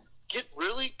 man. Get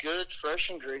really good fresh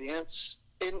ingredients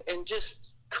and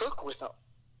just cook with them,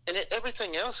 and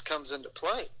everything else comes into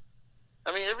play.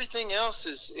 I mean, everything else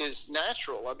is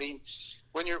natural. I mean,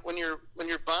 when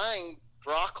you're buying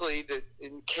broccoli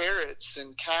and carrots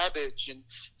and cabbage and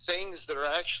things that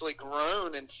are actually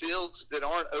grown in fields that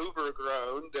aren't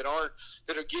overgrown, that are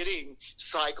getting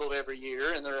cycled every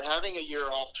year, and they're having a year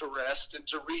off to rest and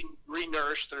to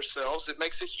re-nourish themselves, it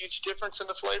makes a huge difference in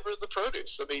the flavor of the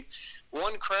produce. I mean,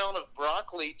 1 crown of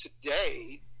broccoli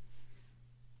today,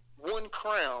 1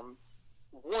 crown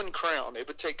 1 crown. It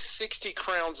would take 60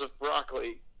 crowns of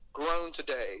broccoli grown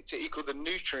today to equal the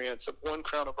nutrients of 1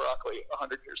 crown of broccoli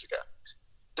 100 years ago.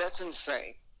 That's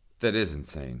insane. That is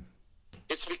insane.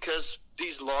 It's because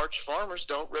these large farmers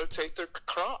don't rotate their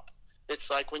crop. It's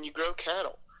like when you grow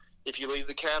cattle. If you leave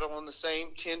the cattle on the same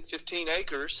 10, 15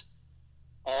 acres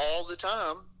all the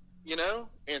time, you know,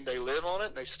 and they live on it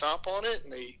and they stomp on it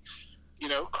and they, you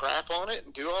know, crap on it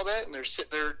and do all that, and they're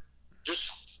sitting there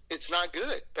just, it's not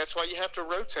good. That's why you have to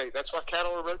rotate. That's why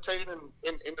cattle are rotated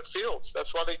in the fields.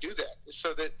 That's why they do that,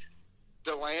 so that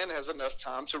the land has enough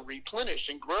time to replenish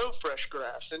and grow fresh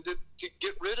grass and to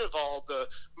get rid of all the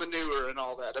manure and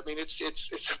all that. I mean, it's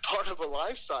a part of a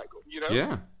life cycle, you know?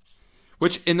 Yeah.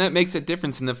 And that makes a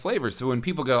difference in the flavor. So when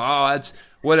people go, oh, that's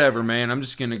whatever, man, I'm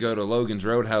just going to go to Logan's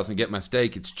Roadhouse and get my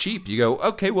steak, it's cheap. You go,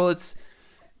 okay, well, it's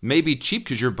maybe cheap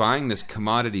because you're buying this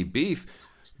commodity beef.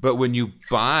 But when you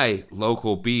buy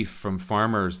local beef from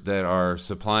farmers that are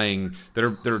supplying,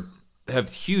 that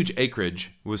have huge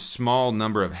acreage with small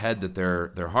number of head that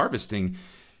they're harvesting,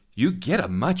 you get a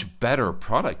much better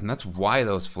product. And that's why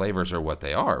those flavors are what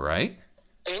they are, right?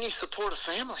 And you support a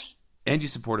family. And you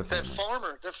support a family.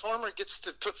 That farmer gets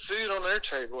to put food on their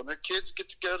table, and their kids get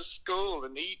to go to school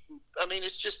and eat. I mean,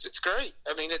 it's great.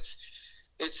 I mean, it's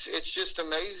just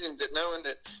amazing that knowing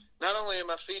that not only am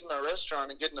I feeding my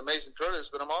restaurant and getting amazing produce,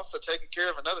 but I'm also taking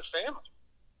care of another family.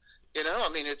 You know, I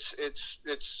mean, it's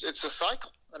a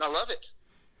cycle, and I love it.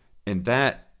 And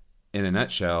that, in a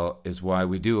nutshell, is why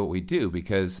we do what we do,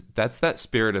 because that's that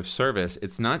spirit of service.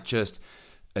 It's not just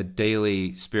a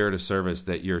daily spirit of service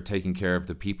that you're taking care of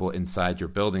the people inside your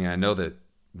building. I know that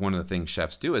one of the things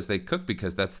chefs do is they cook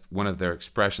because that's one of their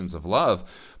expressions of love.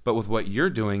 But with what you're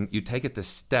doing, you take it the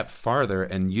step farther,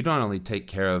 and you not only take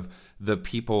care of the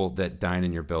people that dine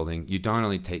in your building, you don't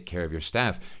only take care of your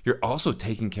staff, you're also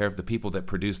taking care of the people that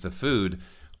produce the food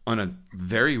on a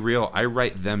very real, I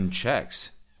write them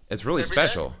checks. It's really Every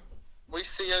special. day. We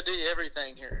COD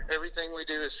everything here. Everything we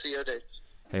do is COD.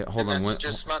 Hey, hold on. That's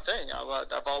just my thing.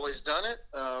 I've always done it.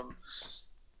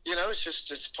 You know,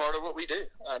 it's part of what we do.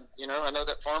 I know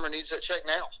that farmer needs that check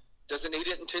now. Doesn't need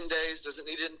it in 10 days. Doesn't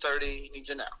need it in 30. He needs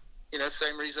it now. You know,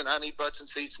 same reason I need butts and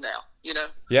seats now. You know.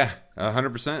 Yeah,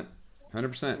 100%.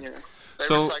 100%. You know, they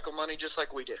So, recycle money just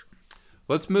like we do.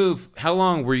 let's move. How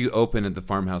long were you open at the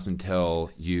farmhouse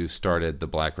until you started the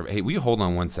Black River? Hey, will you hold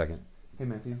on 1 second? Hey,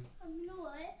 Matthew. You know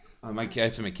what? I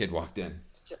saw my kid walked in.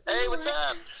 Hey, what's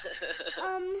up?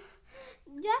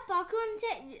 That Bakugan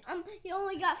set, you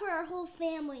only got for our whole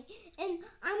family, and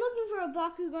I'm looking for a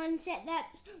Bakugan set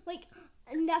that's like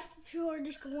enough for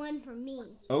just one for me.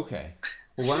 Okay.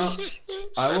 Well, why don't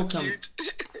I So will come. cute.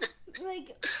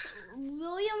 Like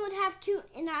William would have 2,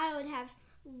 and I would have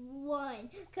 1,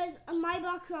 because my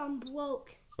Bakugan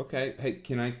broke. Okay. Hey,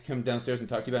 can I come downstairs and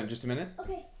talk to you about it in just a minute?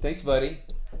 Okay. Thanks, buddy.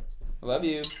 I love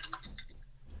you.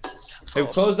 Hey,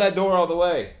 close that door all the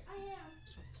way.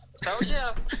 Oh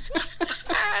yeah.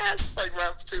 It's like my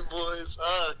 2 boys.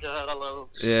 Oh god, I love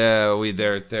them.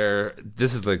 Yeah, they're.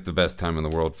 This is like the best time in the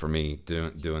world for me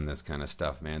doing this kind of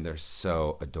stuff, man. They're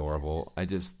so adorable.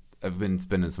 I've been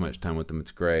spending so much time with them.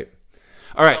 It's great.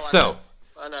 All right, so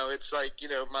I know. It's like, you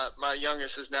know, my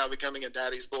youngest is now becoming a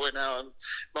daddy's boy now, and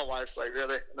my wife's like,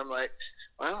 really? And I'm like,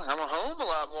 well, I'm home a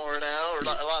lot more now, or a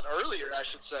lot earlier, I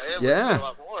should say. I wouldn't say a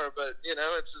lot more, but, you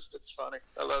know, it's funny.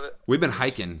 I love it. we've been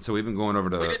hiking, so we've been going over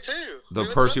to We did too. the We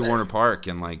went Percy Sunday. Warner Park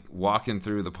and like walking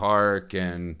through the park,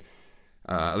 and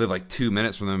I live like 2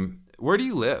 minutes from them. Where do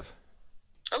you live?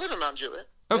 I live in Mount Juliet.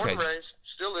 Okay. Born and raised.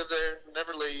 Still live there.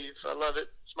 Never leave. I love it.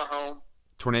 It's my home.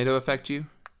 Tornado affect you?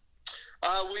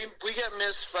 We got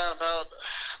missed by about,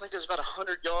 I think it was about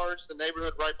 100 yards. The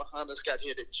neighborhood right behind us got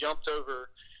hit. It jumped over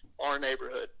our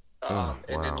neighborhood and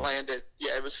then landed.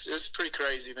 Yeah, it was pretty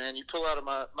crazy, man. You pull out of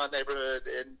my neighborhood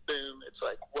and boom, it's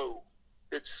like, whoa.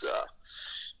 It's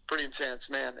pretty intense,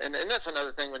 man. And that's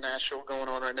another thing with Nashville going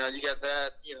on right now. You got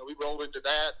that, you know, we rolled into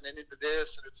that and then into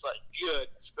this, and it's like,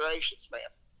 goodness gracious, man.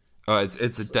 Oh,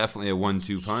 it's definitely a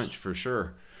 1-2 punch for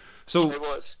sure. So It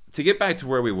was. to get back to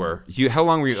where we were, how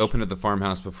long were you open at the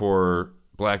farmhouse before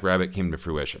Black Rabbit came to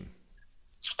fruition?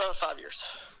 5 years.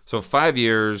 So 5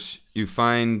 years, you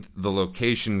find the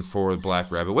location for Black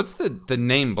Rabbit. What's the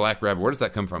name Black Rabbit? Where does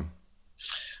that come from?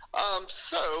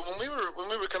 So when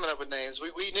we were coming up with names,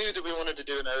 we knew that we wanted to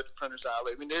do an ode to Printer's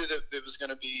Alley. We knew that it was going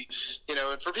to be, you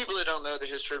know, and for people that don't know the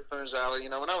history of Printer's Alley, you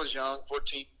know, when I was young,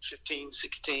 14, 15,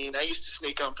 16, I used to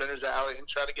sneak on Printer's Alley and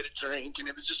try to get a drink, and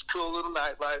it was just a cool little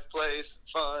nightlife place,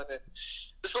 fun, and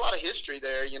there's a lot of history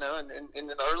there, you know, and in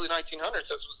the early 1900s,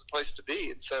 this was the place to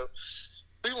be, and so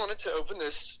we wanted to open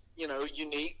this, you know,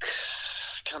 unique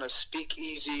kind of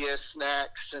speakeasy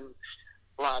snacks and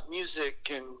live music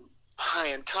and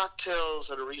high-end cocktails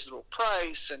at a reasonable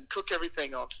price and cook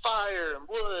everything on fire and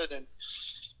wood. And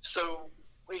so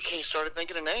we started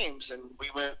thinking of names, and we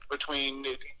went between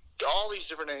all these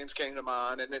different names came to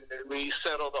mind, and then we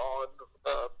settled on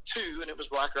two, and it was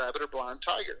Black Rabbit or Blind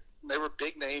Tiger. And they were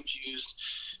big names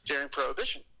used during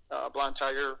Prohibition. Blind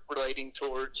Tiger relating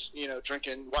towards,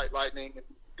 drinking White Lightning and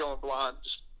going blind,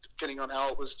 just depending on how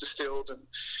it was distilled, and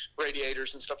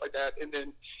radiators and stuff like that. And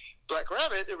then Black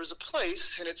Rabbit, there was a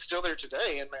place, and it's still there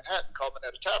today in Manhattan, called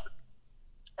Minetta Tavern.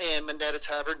 And Minetta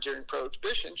Tavern during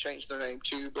Prohibition changed their name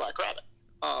to Black Rabbit.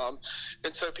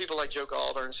 And so people like Joe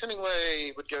Gall, Ernest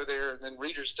Hemingway would go there, and then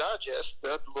Reader's Digest,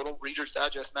 the little Reader's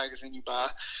Digest magazine you buy,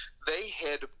 they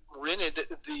had rented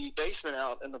the basement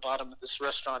out in the bottom of this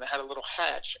restaurant. It had a little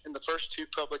hatch, and the first two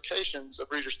publications of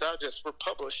Reader's Digest were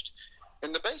published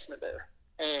in the basement there.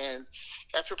 And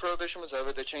after Prohibition was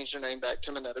over, they changed their name back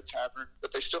to Minetta Tavern,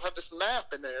 but they still have this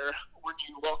map in there when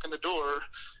you walk in the door,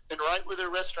 and right where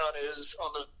their restaurant is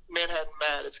on the Manhattan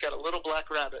mat, it's got a little black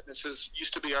rabbit, and it says,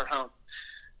 "Used to be our home."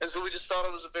 And so we just thought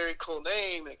it was a very cool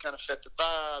name, and it kind of fit the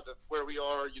vibe of where we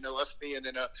are, us being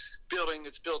in a building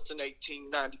that's built in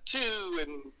 1892,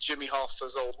 and Jimmy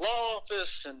Hoffa's old law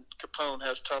office, and Capone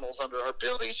has tunnels under our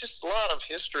building. It's just a lot of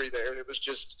history there.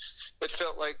 It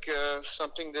felt like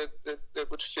something that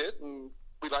would fit, and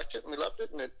we liked it, and we loved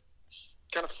it, and it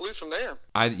kind of flew from there.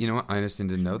 I just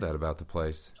didn't know that about the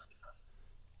place.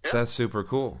 Yeah. That's super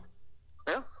cool.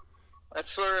 Yeah.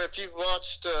 That's where, if you've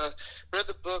read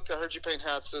the book, I Heard You Paint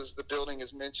Houses, the building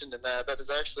is mentioned in that. That is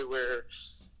actually where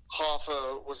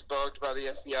Hoffa was bugged by the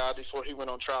FBI before he went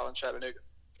on trial in Chattanooga.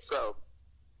 So,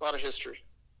 a lot of history.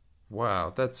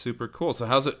 Wow, that's super cool. So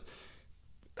how's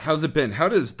it been? How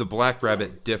does the Black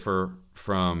Rabbit differ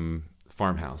from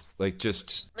Farmhouse? I think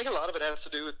a lot of it has to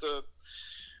do with the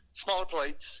smaller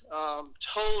plates,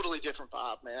 totally different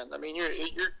vibe, man. I mean, you're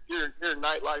a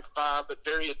nightlife vibe, but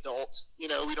very adult.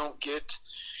 We don't get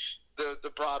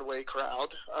the Broadway crowd.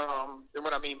 And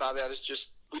what I mean by that is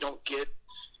just we don't get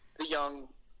the young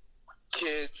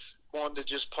kids wanting to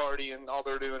just party, and all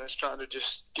they're doing is trying to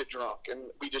just get drunk. And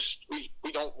we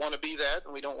don't want to be that,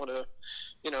 and we don't want to.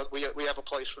 We have a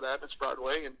place for that, and it's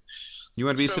Broadway. And you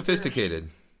want to be sophisticated.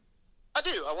 I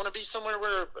do. I want to be somewhere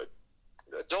where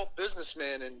adult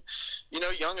businessmen and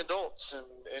young adults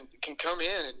and can come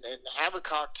in and have a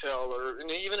cocktail,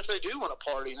 and even if they do want to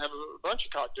party and have a bunch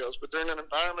of cocktails, but they're in an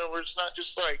environment where it's not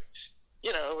just like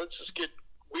let's just get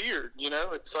weird.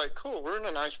 It's like, cool, we're in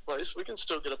a nice place, we can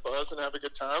still get a buzz and have a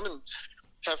good time and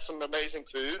have some amazing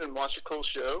food and watch a cool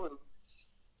show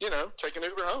and take an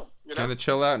Uber home, kind of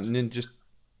chill out and then just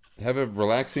have a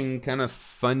relaxing kind of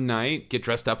fun night, get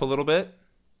dressed up a little bit.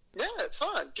 Yeah, it's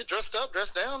fun. Get dressed up,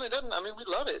 dressed down. It doesn't. I mean, we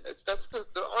love it. That's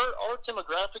our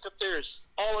demographic up there is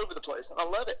all over the place, and I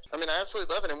love it. I mean, I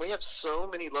absolutely love it. And we have so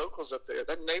many locals up there.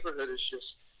 That neighborhood is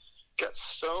just got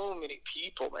so many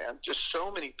people, man. Just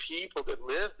so many people that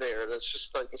live there. That's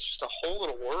just like it's just a whole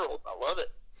little world. I love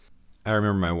it. I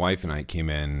remember my wife and I came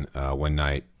in one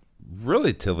night,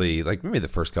 relatively maybe the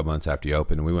first couple months after you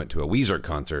opened, and we went to a Weezer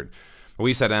concert.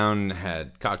 We sat down,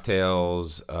 had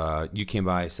cocktails. You came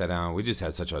by, sat down. We just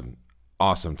had such an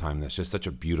awesome time. That's just such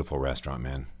a beautiful restaurant,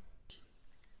 man.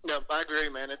 Yeah, I agree,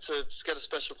 man. It's got a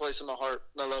special place in my heart.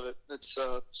 I love it. It's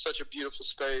such a beautiful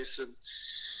space, and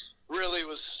really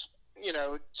was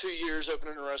 2 years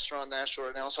opening a restaurant in Nashville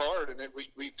right now. It's hard, and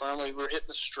we finally we're hitting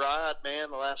the stride,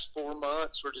 man. The last 4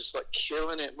 months, we're just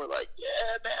killing it. And we're like,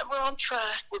 yeah, man, we're on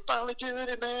track. We're finally doing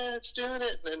it, man. It's doing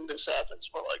it. And then this happens.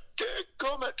 We're like,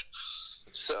 dadgummit.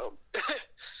 So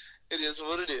it is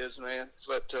what it is, man.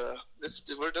 But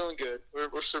we're doing good.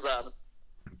 We're surviving.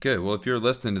 Good. Well, if you're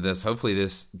listening to this, hopefully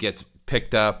this gets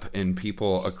picked up and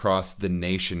people across the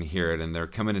nation hear it, and they're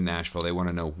coming to Nashville. They want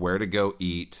to know where to go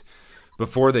eat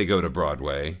before they go to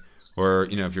Broadway. Or,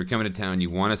 if you're coming to town, you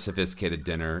want a sophisticated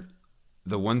dinner.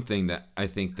 The one thing that I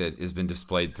think that has been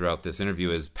displayed throughout this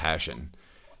interview is passion.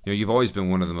 You've always been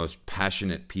one of the most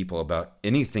passionate people about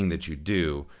anything that you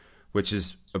do, which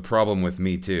is a problem with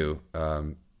me too.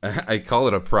 I call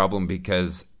it a problem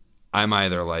because I'm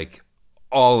either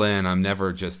all in. I'm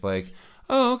never just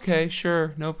oh, okay,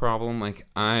 sure, no problem. Can't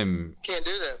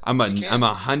do that. I'm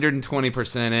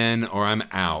 120% in, or I'm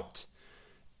out.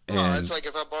 Well, it's like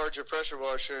if I borrowed your pressure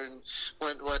washer and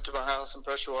went to my house and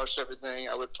pressure washed everything,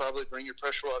 I would probably bring your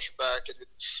pressure washer back and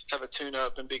have a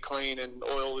tune-up and be clean, and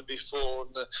oil would be full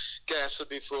and the gas would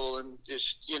be full, and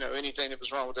just, anything that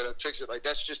was wrong with it, I'd fix it.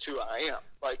 That's just who I am.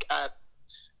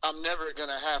 I'm never going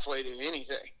to halfway do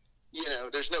anything.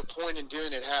 There's no point in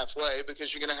doing it halfway,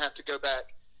 because you're going to have to go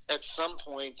back at some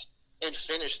point and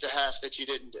finish the half that you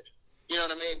didn't do. You know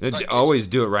what I mean? Like, always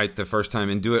do it right the first time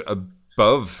and do it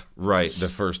above right the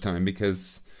first time,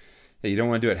 because you don't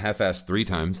want to do it half-assed 3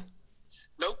 times.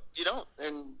 Nope, you don't.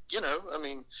 And, I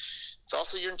mean, it's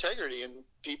also your integrity, and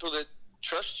people that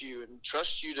trust you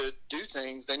to do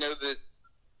things, they know that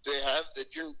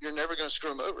you're never going to screw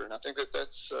them over. And I think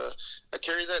that's I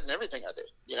carry that in everything I do.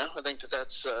 I think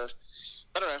that's I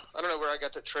don't know where I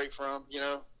got that trait from.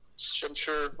 I'm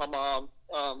sure my mom.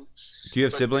 Do you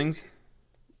have siblings?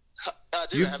 I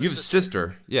do. You have a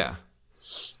sister. Yeah.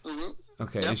 Mm-hmm.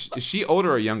 Okay. Yep. Is she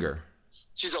older or younger?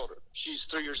 She's older. She's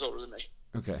 3 years older than me.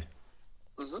 Okay.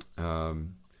 Mm-hmm.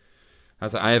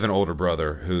 I have an older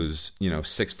brother who's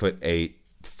 6'8",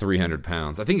 300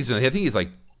 pounds. I think he's like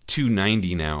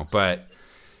 290 now, but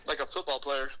like a football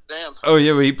player. Damn. Oh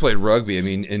yeah, well, he played rugby. I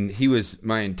mean, and he was,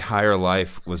 my entire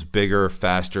life was bigger,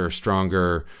 faster,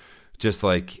 stronger, just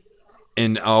like,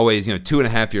 and always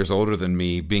 2.5 years older than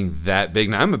me, being that big.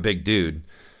 Now I'm a big dude,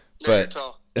 but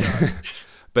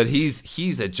but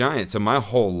he's a giant. So my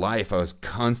whole life I was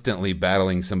constantly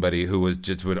battling somebody who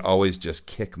would always just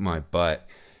kick my butt,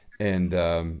 and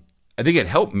I think it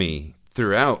helped me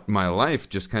throughout my life.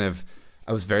 Just kind of,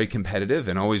 I was very competitive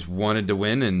and always wanted to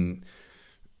win, and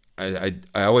I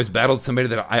always battled somebody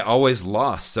that I always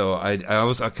lost. So I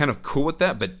was kind of cool with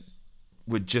that, but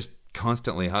would just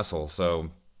constantly hustle.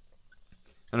 So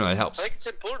I don't know, it helps. I think it's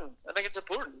important. I think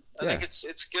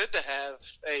it's good to have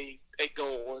a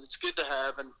goal, and it's good to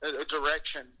have a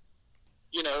direction.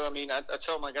 I mean, I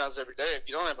tell my guys every day, if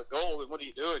you don't have a goal, then what are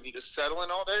you doing? You just settling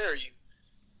all day, or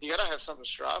you got to have something to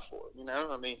strive for,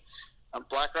 I mean, I'm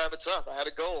Black Rabbits up. I had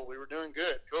a goal. We were doing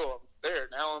good. Cool. I'm there.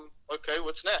 Now I'm okay.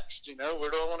 What's next?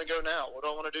 Where do I want to go now? What do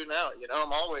I want to do now?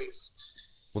 I'm always.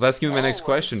 Well, that's going to be my next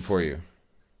question for you.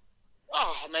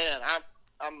 Oh man,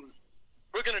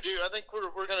 we're gonna do. I think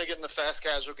we're gonna get in the fast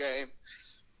casual game.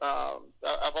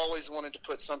 I've always wanted to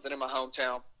put something in my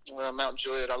hometown, Mount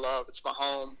Juliet. I love. It's my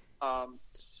home.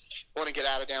 Want to get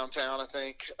out of downtown. I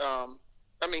think.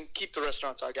 I mean, keep the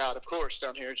restaurants I got, of course,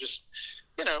 down here. Just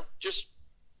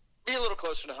be a little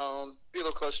closer to home, be a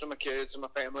little closer to my kids and my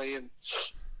family, and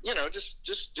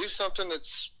just do something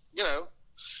that's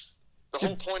the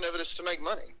whole point of it is to make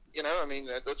money. I mean,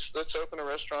 let's open a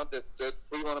restaurant that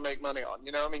we want to make money on.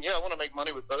 I mean, I want to make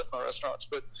money with both my restaurants,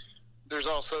 but there's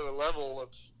also a level of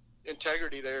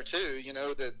integrity there too.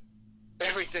 That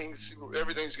everything's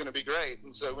going to be great,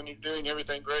 and so when you're doing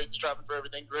everything great, striving for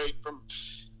everything great, from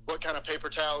what kind of paper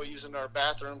towel we use in our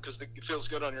bathroom because it feels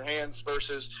good on your hands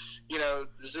versus,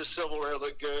 does this silverware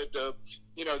look good?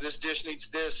 This dish needs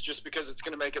this just because it's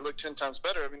going to make it look 10 times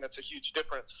better. I mean, that's a huge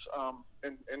difference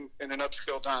in an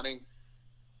upscale dining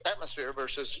atmosphere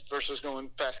versus going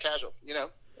fast casual,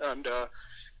 And I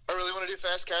really want to do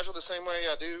fast casual the same way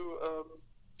I do,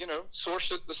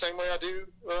 source it the same way I do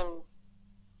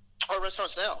our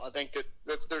restaurants now. I think that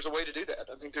there's a way to do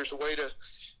that. I think there's a way to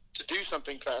do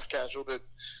something fast casual that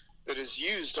is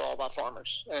used all by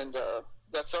farmers, and I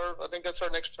think that's our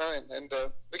next plan. And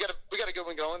we got a good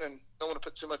one going, and don't want to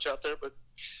put too much out there, but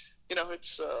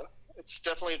it's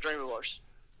definitely a dream of ours.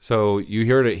 So you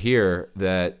heard it here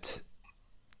that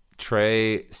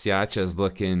Trey Siacha is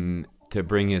looking to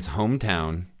bring his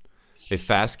hometown a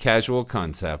fast casual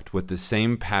concept with the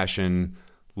same passion,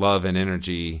 love, and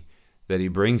energy that he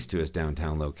brings to his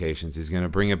downtown locations. He's going to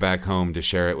bring it back home to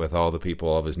share it with all the people,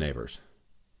 all of his neighbors.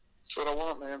 That's what I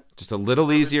want, man. Just a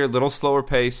little easier, a little slower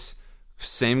pace,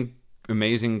 same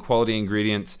amazing quality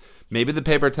ingredients. Maybe the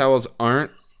paper towels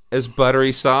aren't as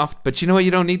buttery soft, but you know what?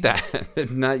 You don't need that. You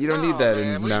don't need that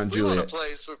in Mount Juliet. We want a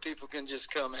place where people can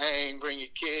just come hang, bring your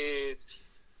kids.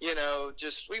 We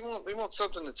want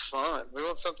something that's fun. We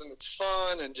want something that's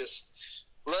fun and just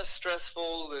less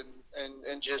stressful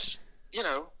and just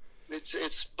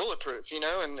it's bulletproof,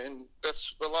 and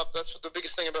that's that's what the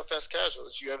biggest thing about fast casual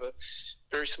is. You have a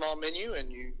very small menu,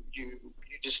 and you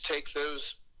just take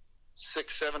those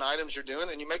 6-7 items you're doing,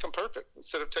 and you make them perfect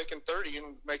instead of taking 30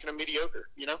 and making them mediocre.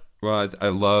 Well, I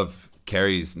love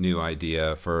Carrie's new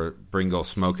idea for Bringle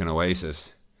Smoking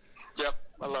Oasis. Yep,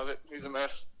 I love it. He's a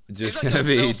mess. Just gonna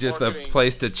be just a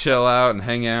place to chill out and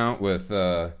hang out with.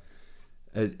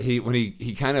 When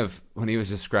he was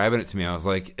describing it to me, I was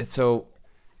like, it's so.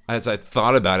 As I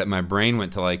thought about it, my brain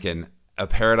went to like a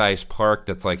paradise park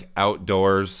that's like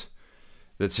outdoors,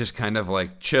 that's just kind of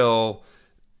like chill,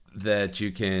 that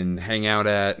you can hang out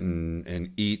at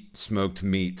and eat smoked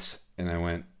meats. And I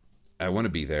went, I want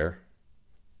to be there.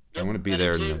 Yep, I want to be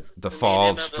there in the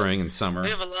fall, spring, and summer. We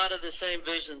have a lot of the same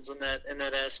visions in that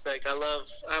aspect.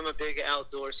 I'm a big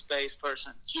outdoor space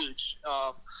person, huge.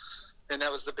 And that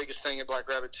was the biggest thing at Black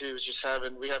Rabbit too, is just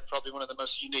we have probably one of the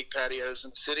most unique patios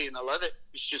in the city, and I love it.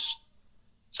 It's just,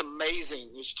 It's amazing.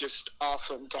 It's just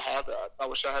awesome to have that. I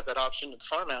wish I had that option at the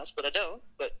farmhouse, but I don't.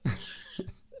 But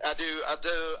I do.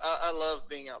 I love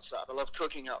being outside. I love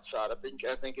cooking outside. I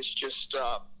think it's just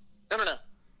I don't know.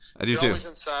 I do you're too. always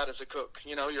inside as a cook.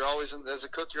 You're always as a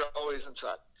cook. You're always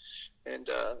inside, and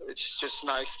it's just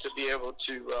nice to be able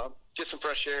to get some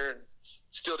fresh air and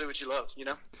still do what you love.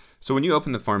 So when you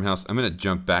opened the farmhouse, I'm going to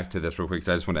jump back to this real quick because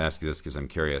I just want to ask you this because I'm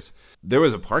curious. There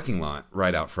was a parking lot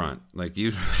right out front. Like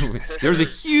there was a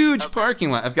huge parking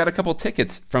lot. I've got a couple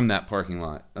tickets from that parking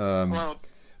lot.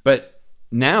 But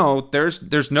now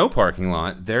there's no parking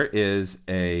lot. There is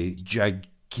a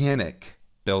gigantic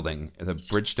building, the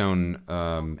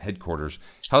Bridgestone headquarters.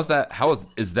 How's that?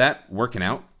 Is that working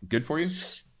out good for you?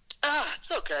 It's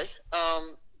okay.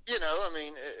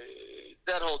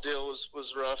 That whole deal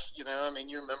was rough. You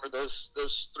remember those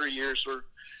 3 years were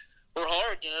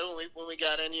hard. When we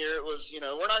got in here, it was,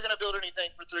 we're not going to build anything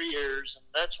for 3 years, and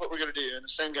that's what we're going to do. And the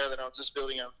same guy that owns this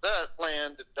building owns that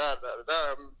land,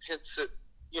 and hence it,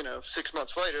 6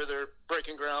 months later, they're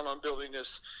breaking ground on building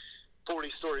this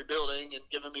 40-story building and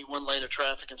giving me 1 lane of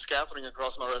traffic and scaffolding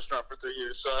across my restaurant for 3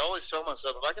 years. So I always tell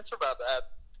myself, if I can survive that,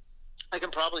 I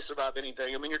can probably survive anything.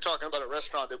 You're talking about a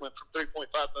restaurant that went from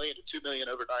 $3.5 million to $2 million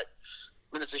overnight.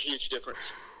 It's a huge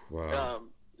difference. Wow.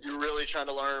 You're really trying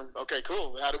to learn, okay,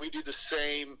 cool, how do we do the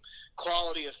same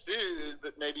quality of food,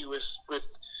 but maybe with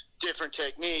different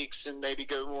techniques, and maybe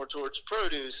go more towards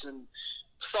produce and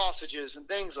sausages and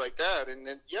things like that. And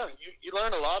then, you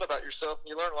learn a lot about yourself, and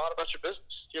you learn a lot about your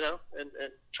business, and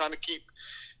trying to keep,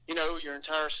 your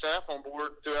entire staff on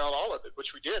board throughout all of it,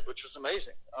 which we did, which was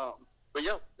amazing. But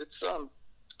yeah, it's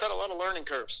got a lot of learning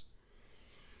curves.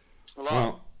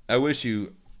 Well, I wish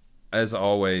you, as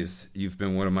always, you've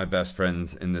been one of my best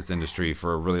friends in this industry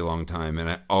for a really long time, and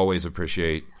I always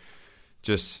appreciate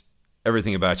just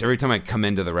everything about you. Every time I come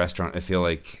into the restaurant, I feel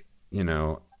like,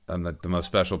 I'm the most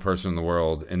special person in the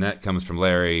world, and that comes from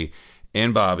Larry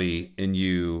and Bobby and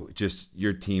you. Just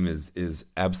your team is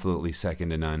absolutely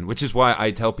second to none, which is why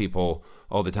I tell people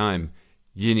all the time,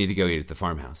 you need to go eat at the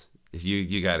farmhouse. If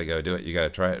you got to go do it, you got to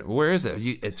try it. Where is it?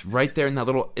 It's right there in that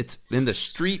it's in the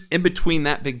street in between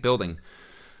that big building.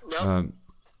 Yep.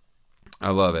 I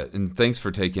love it. And thanks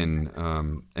for taking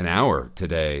an hour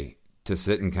today to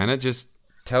sit and kind of just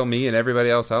tell me and everybody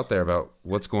else out there about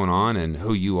what's going on and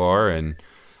who you are. And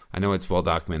I know it's well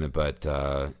documented, but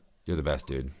you're the best,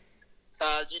 dude.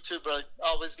 You too, brother.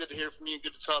 Always good to hear from you.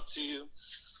 Good to talk to you.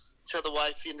 Tell the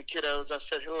wifey and the kiddos I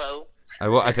said hello. I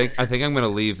will. I think I'm going to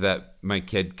leave that my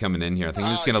kid coming in here. I think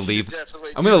I'm just going to leave.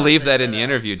 I'm going to leave that in the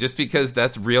interview just because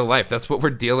that's real life. That's what we're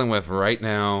dealing with right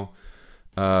now.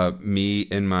 Me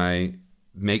in my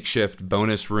makeshift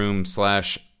bonus room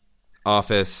 /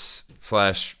 office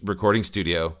 / recording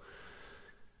studio.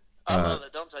 I love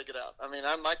it. Don't take it out.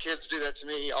 My kids do that to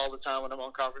me all the time when I'm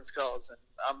on conference calls, and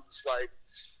I'm just like,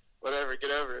 whatever,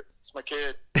 get over it. It's my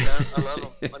kid. I love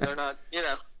them. When they're not,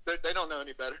 they don't know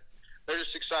any better. They're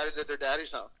just excited that their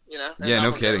daddy's home, And Yeah, no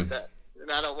I'm okay kidding. with that.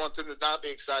 And I don't want them to not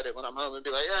be excited when I'm home and be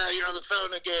like, you're on the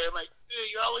phone again. I'm like,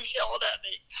 you're always yelling at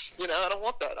me. I don't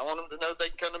want that. I want them to know they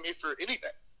can come to me for anything.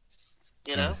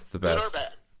 It's the good best. or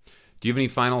bad. Do you have any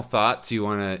final thoughts?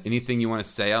 Anything you want to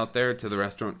say out there to the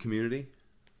restaurant community?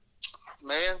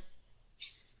 Man,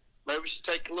 maybe we should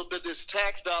take a little bit of this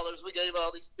tax dollars we gave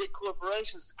all these big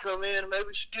corporations to come in, and maybe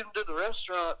we should give them to the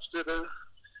restaurants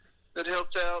that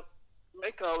helped out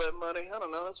make all that money. I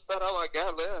don't know. That's about all I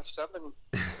got left. I've been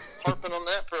harping on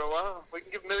that for a while. We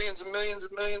can give millions and millions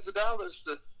and millions of dollars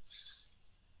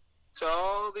to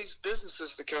all these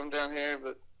businesses to come down here,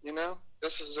 but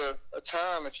this is a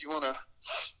time if you want to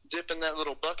dip in that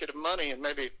little bucket of money and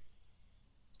maybe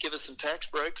give us some tax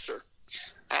breaks, or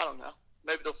I don't know.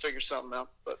 Maybe they'll figure something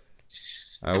out, but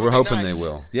We're hoping nice. they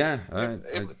will. Yeah.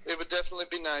 It would definitely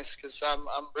be nice, because I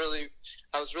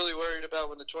was really worried about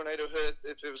when the tornado hit,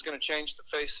 if it was going to change the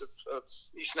face of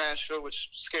East Nashville, which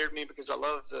scared me because I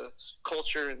love the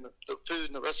culture and the food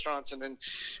and the restaurants. And then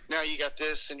now you got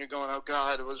this, and you're going, oh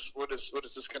God, what is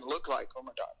this going to look like? Oh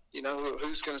my God,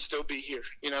 who's going to still be here?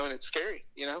 And it's scary,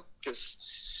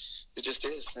 because it just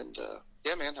is. And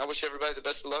yeah, man, I wish everybody the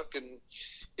best of luck. And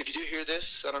if you do hear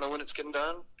this, I don't know when it's getting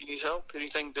done. If you need help,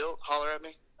 anything built, holler at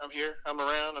me. I'm here. I'm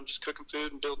around. I'm just cooking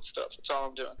food and building stuff. That's all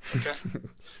I'm doing. Okay.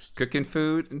 Cooking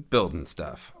food and building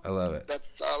stuff. I love it.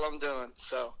 That's all I'm doing.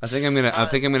 So I think I'm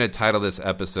gonna title this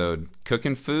episode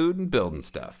 "Cooking Food and Building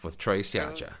Stuff" with Trey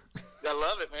Siacha. I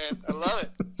love it, man. I love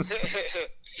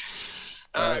it.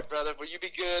 All right, brother. Well, you be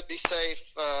good. Be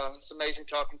safe. It's amazing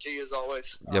talking to you as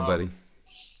always. Yeah, buddy.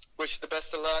 Wish you the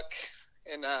best of luck,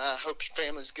 and I hope your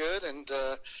family's good. And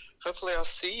hopefully, I'll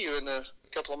see you in the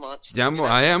couple of months. Yeah, I'm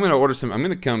gonna order some. I'm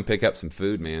gonna come pick up some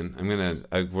food, man.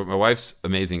 My wife's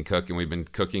amazing cook, and we've been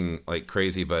cooking like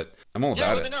crazy. But I'm all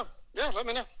about it. Let me know. Yeah, let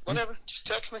me know. Whatever. Just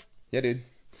text me. Yeah, dude.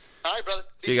 All right, brother.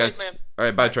 See you guys, man. All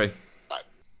right, bye, Trey. Bye.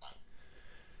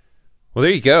 Well,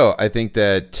 there you go. I think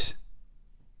that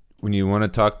when you want to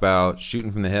talk about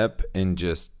shooting from the hip and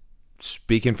just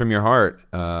speaking from your heart,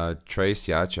 Trey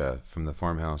Siacha from the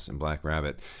Farmhouse in Black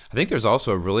Rabbit. I think there's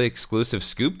also a really exclusive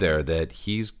scoop there that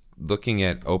he's looking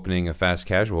at opening a fast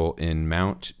casual in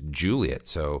Mount Juliet.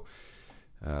 So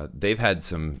they've had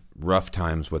some rough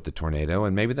times with the tornado,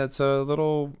 and maybe that's a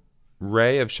little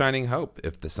ray of shining hope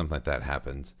if something like that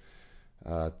happens.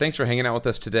 Thanks for hanging out with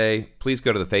us today. Please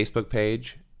go to the Facebook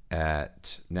page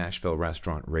at Nashville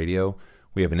Restaurant Radio.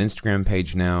 We have an Instagram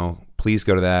page now. Please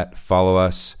go to that. Follow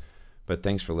us. But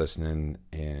thanks for listening,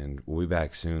 and we'll be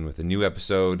back soon with a new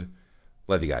episode.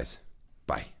 Love you guys.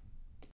 Bye.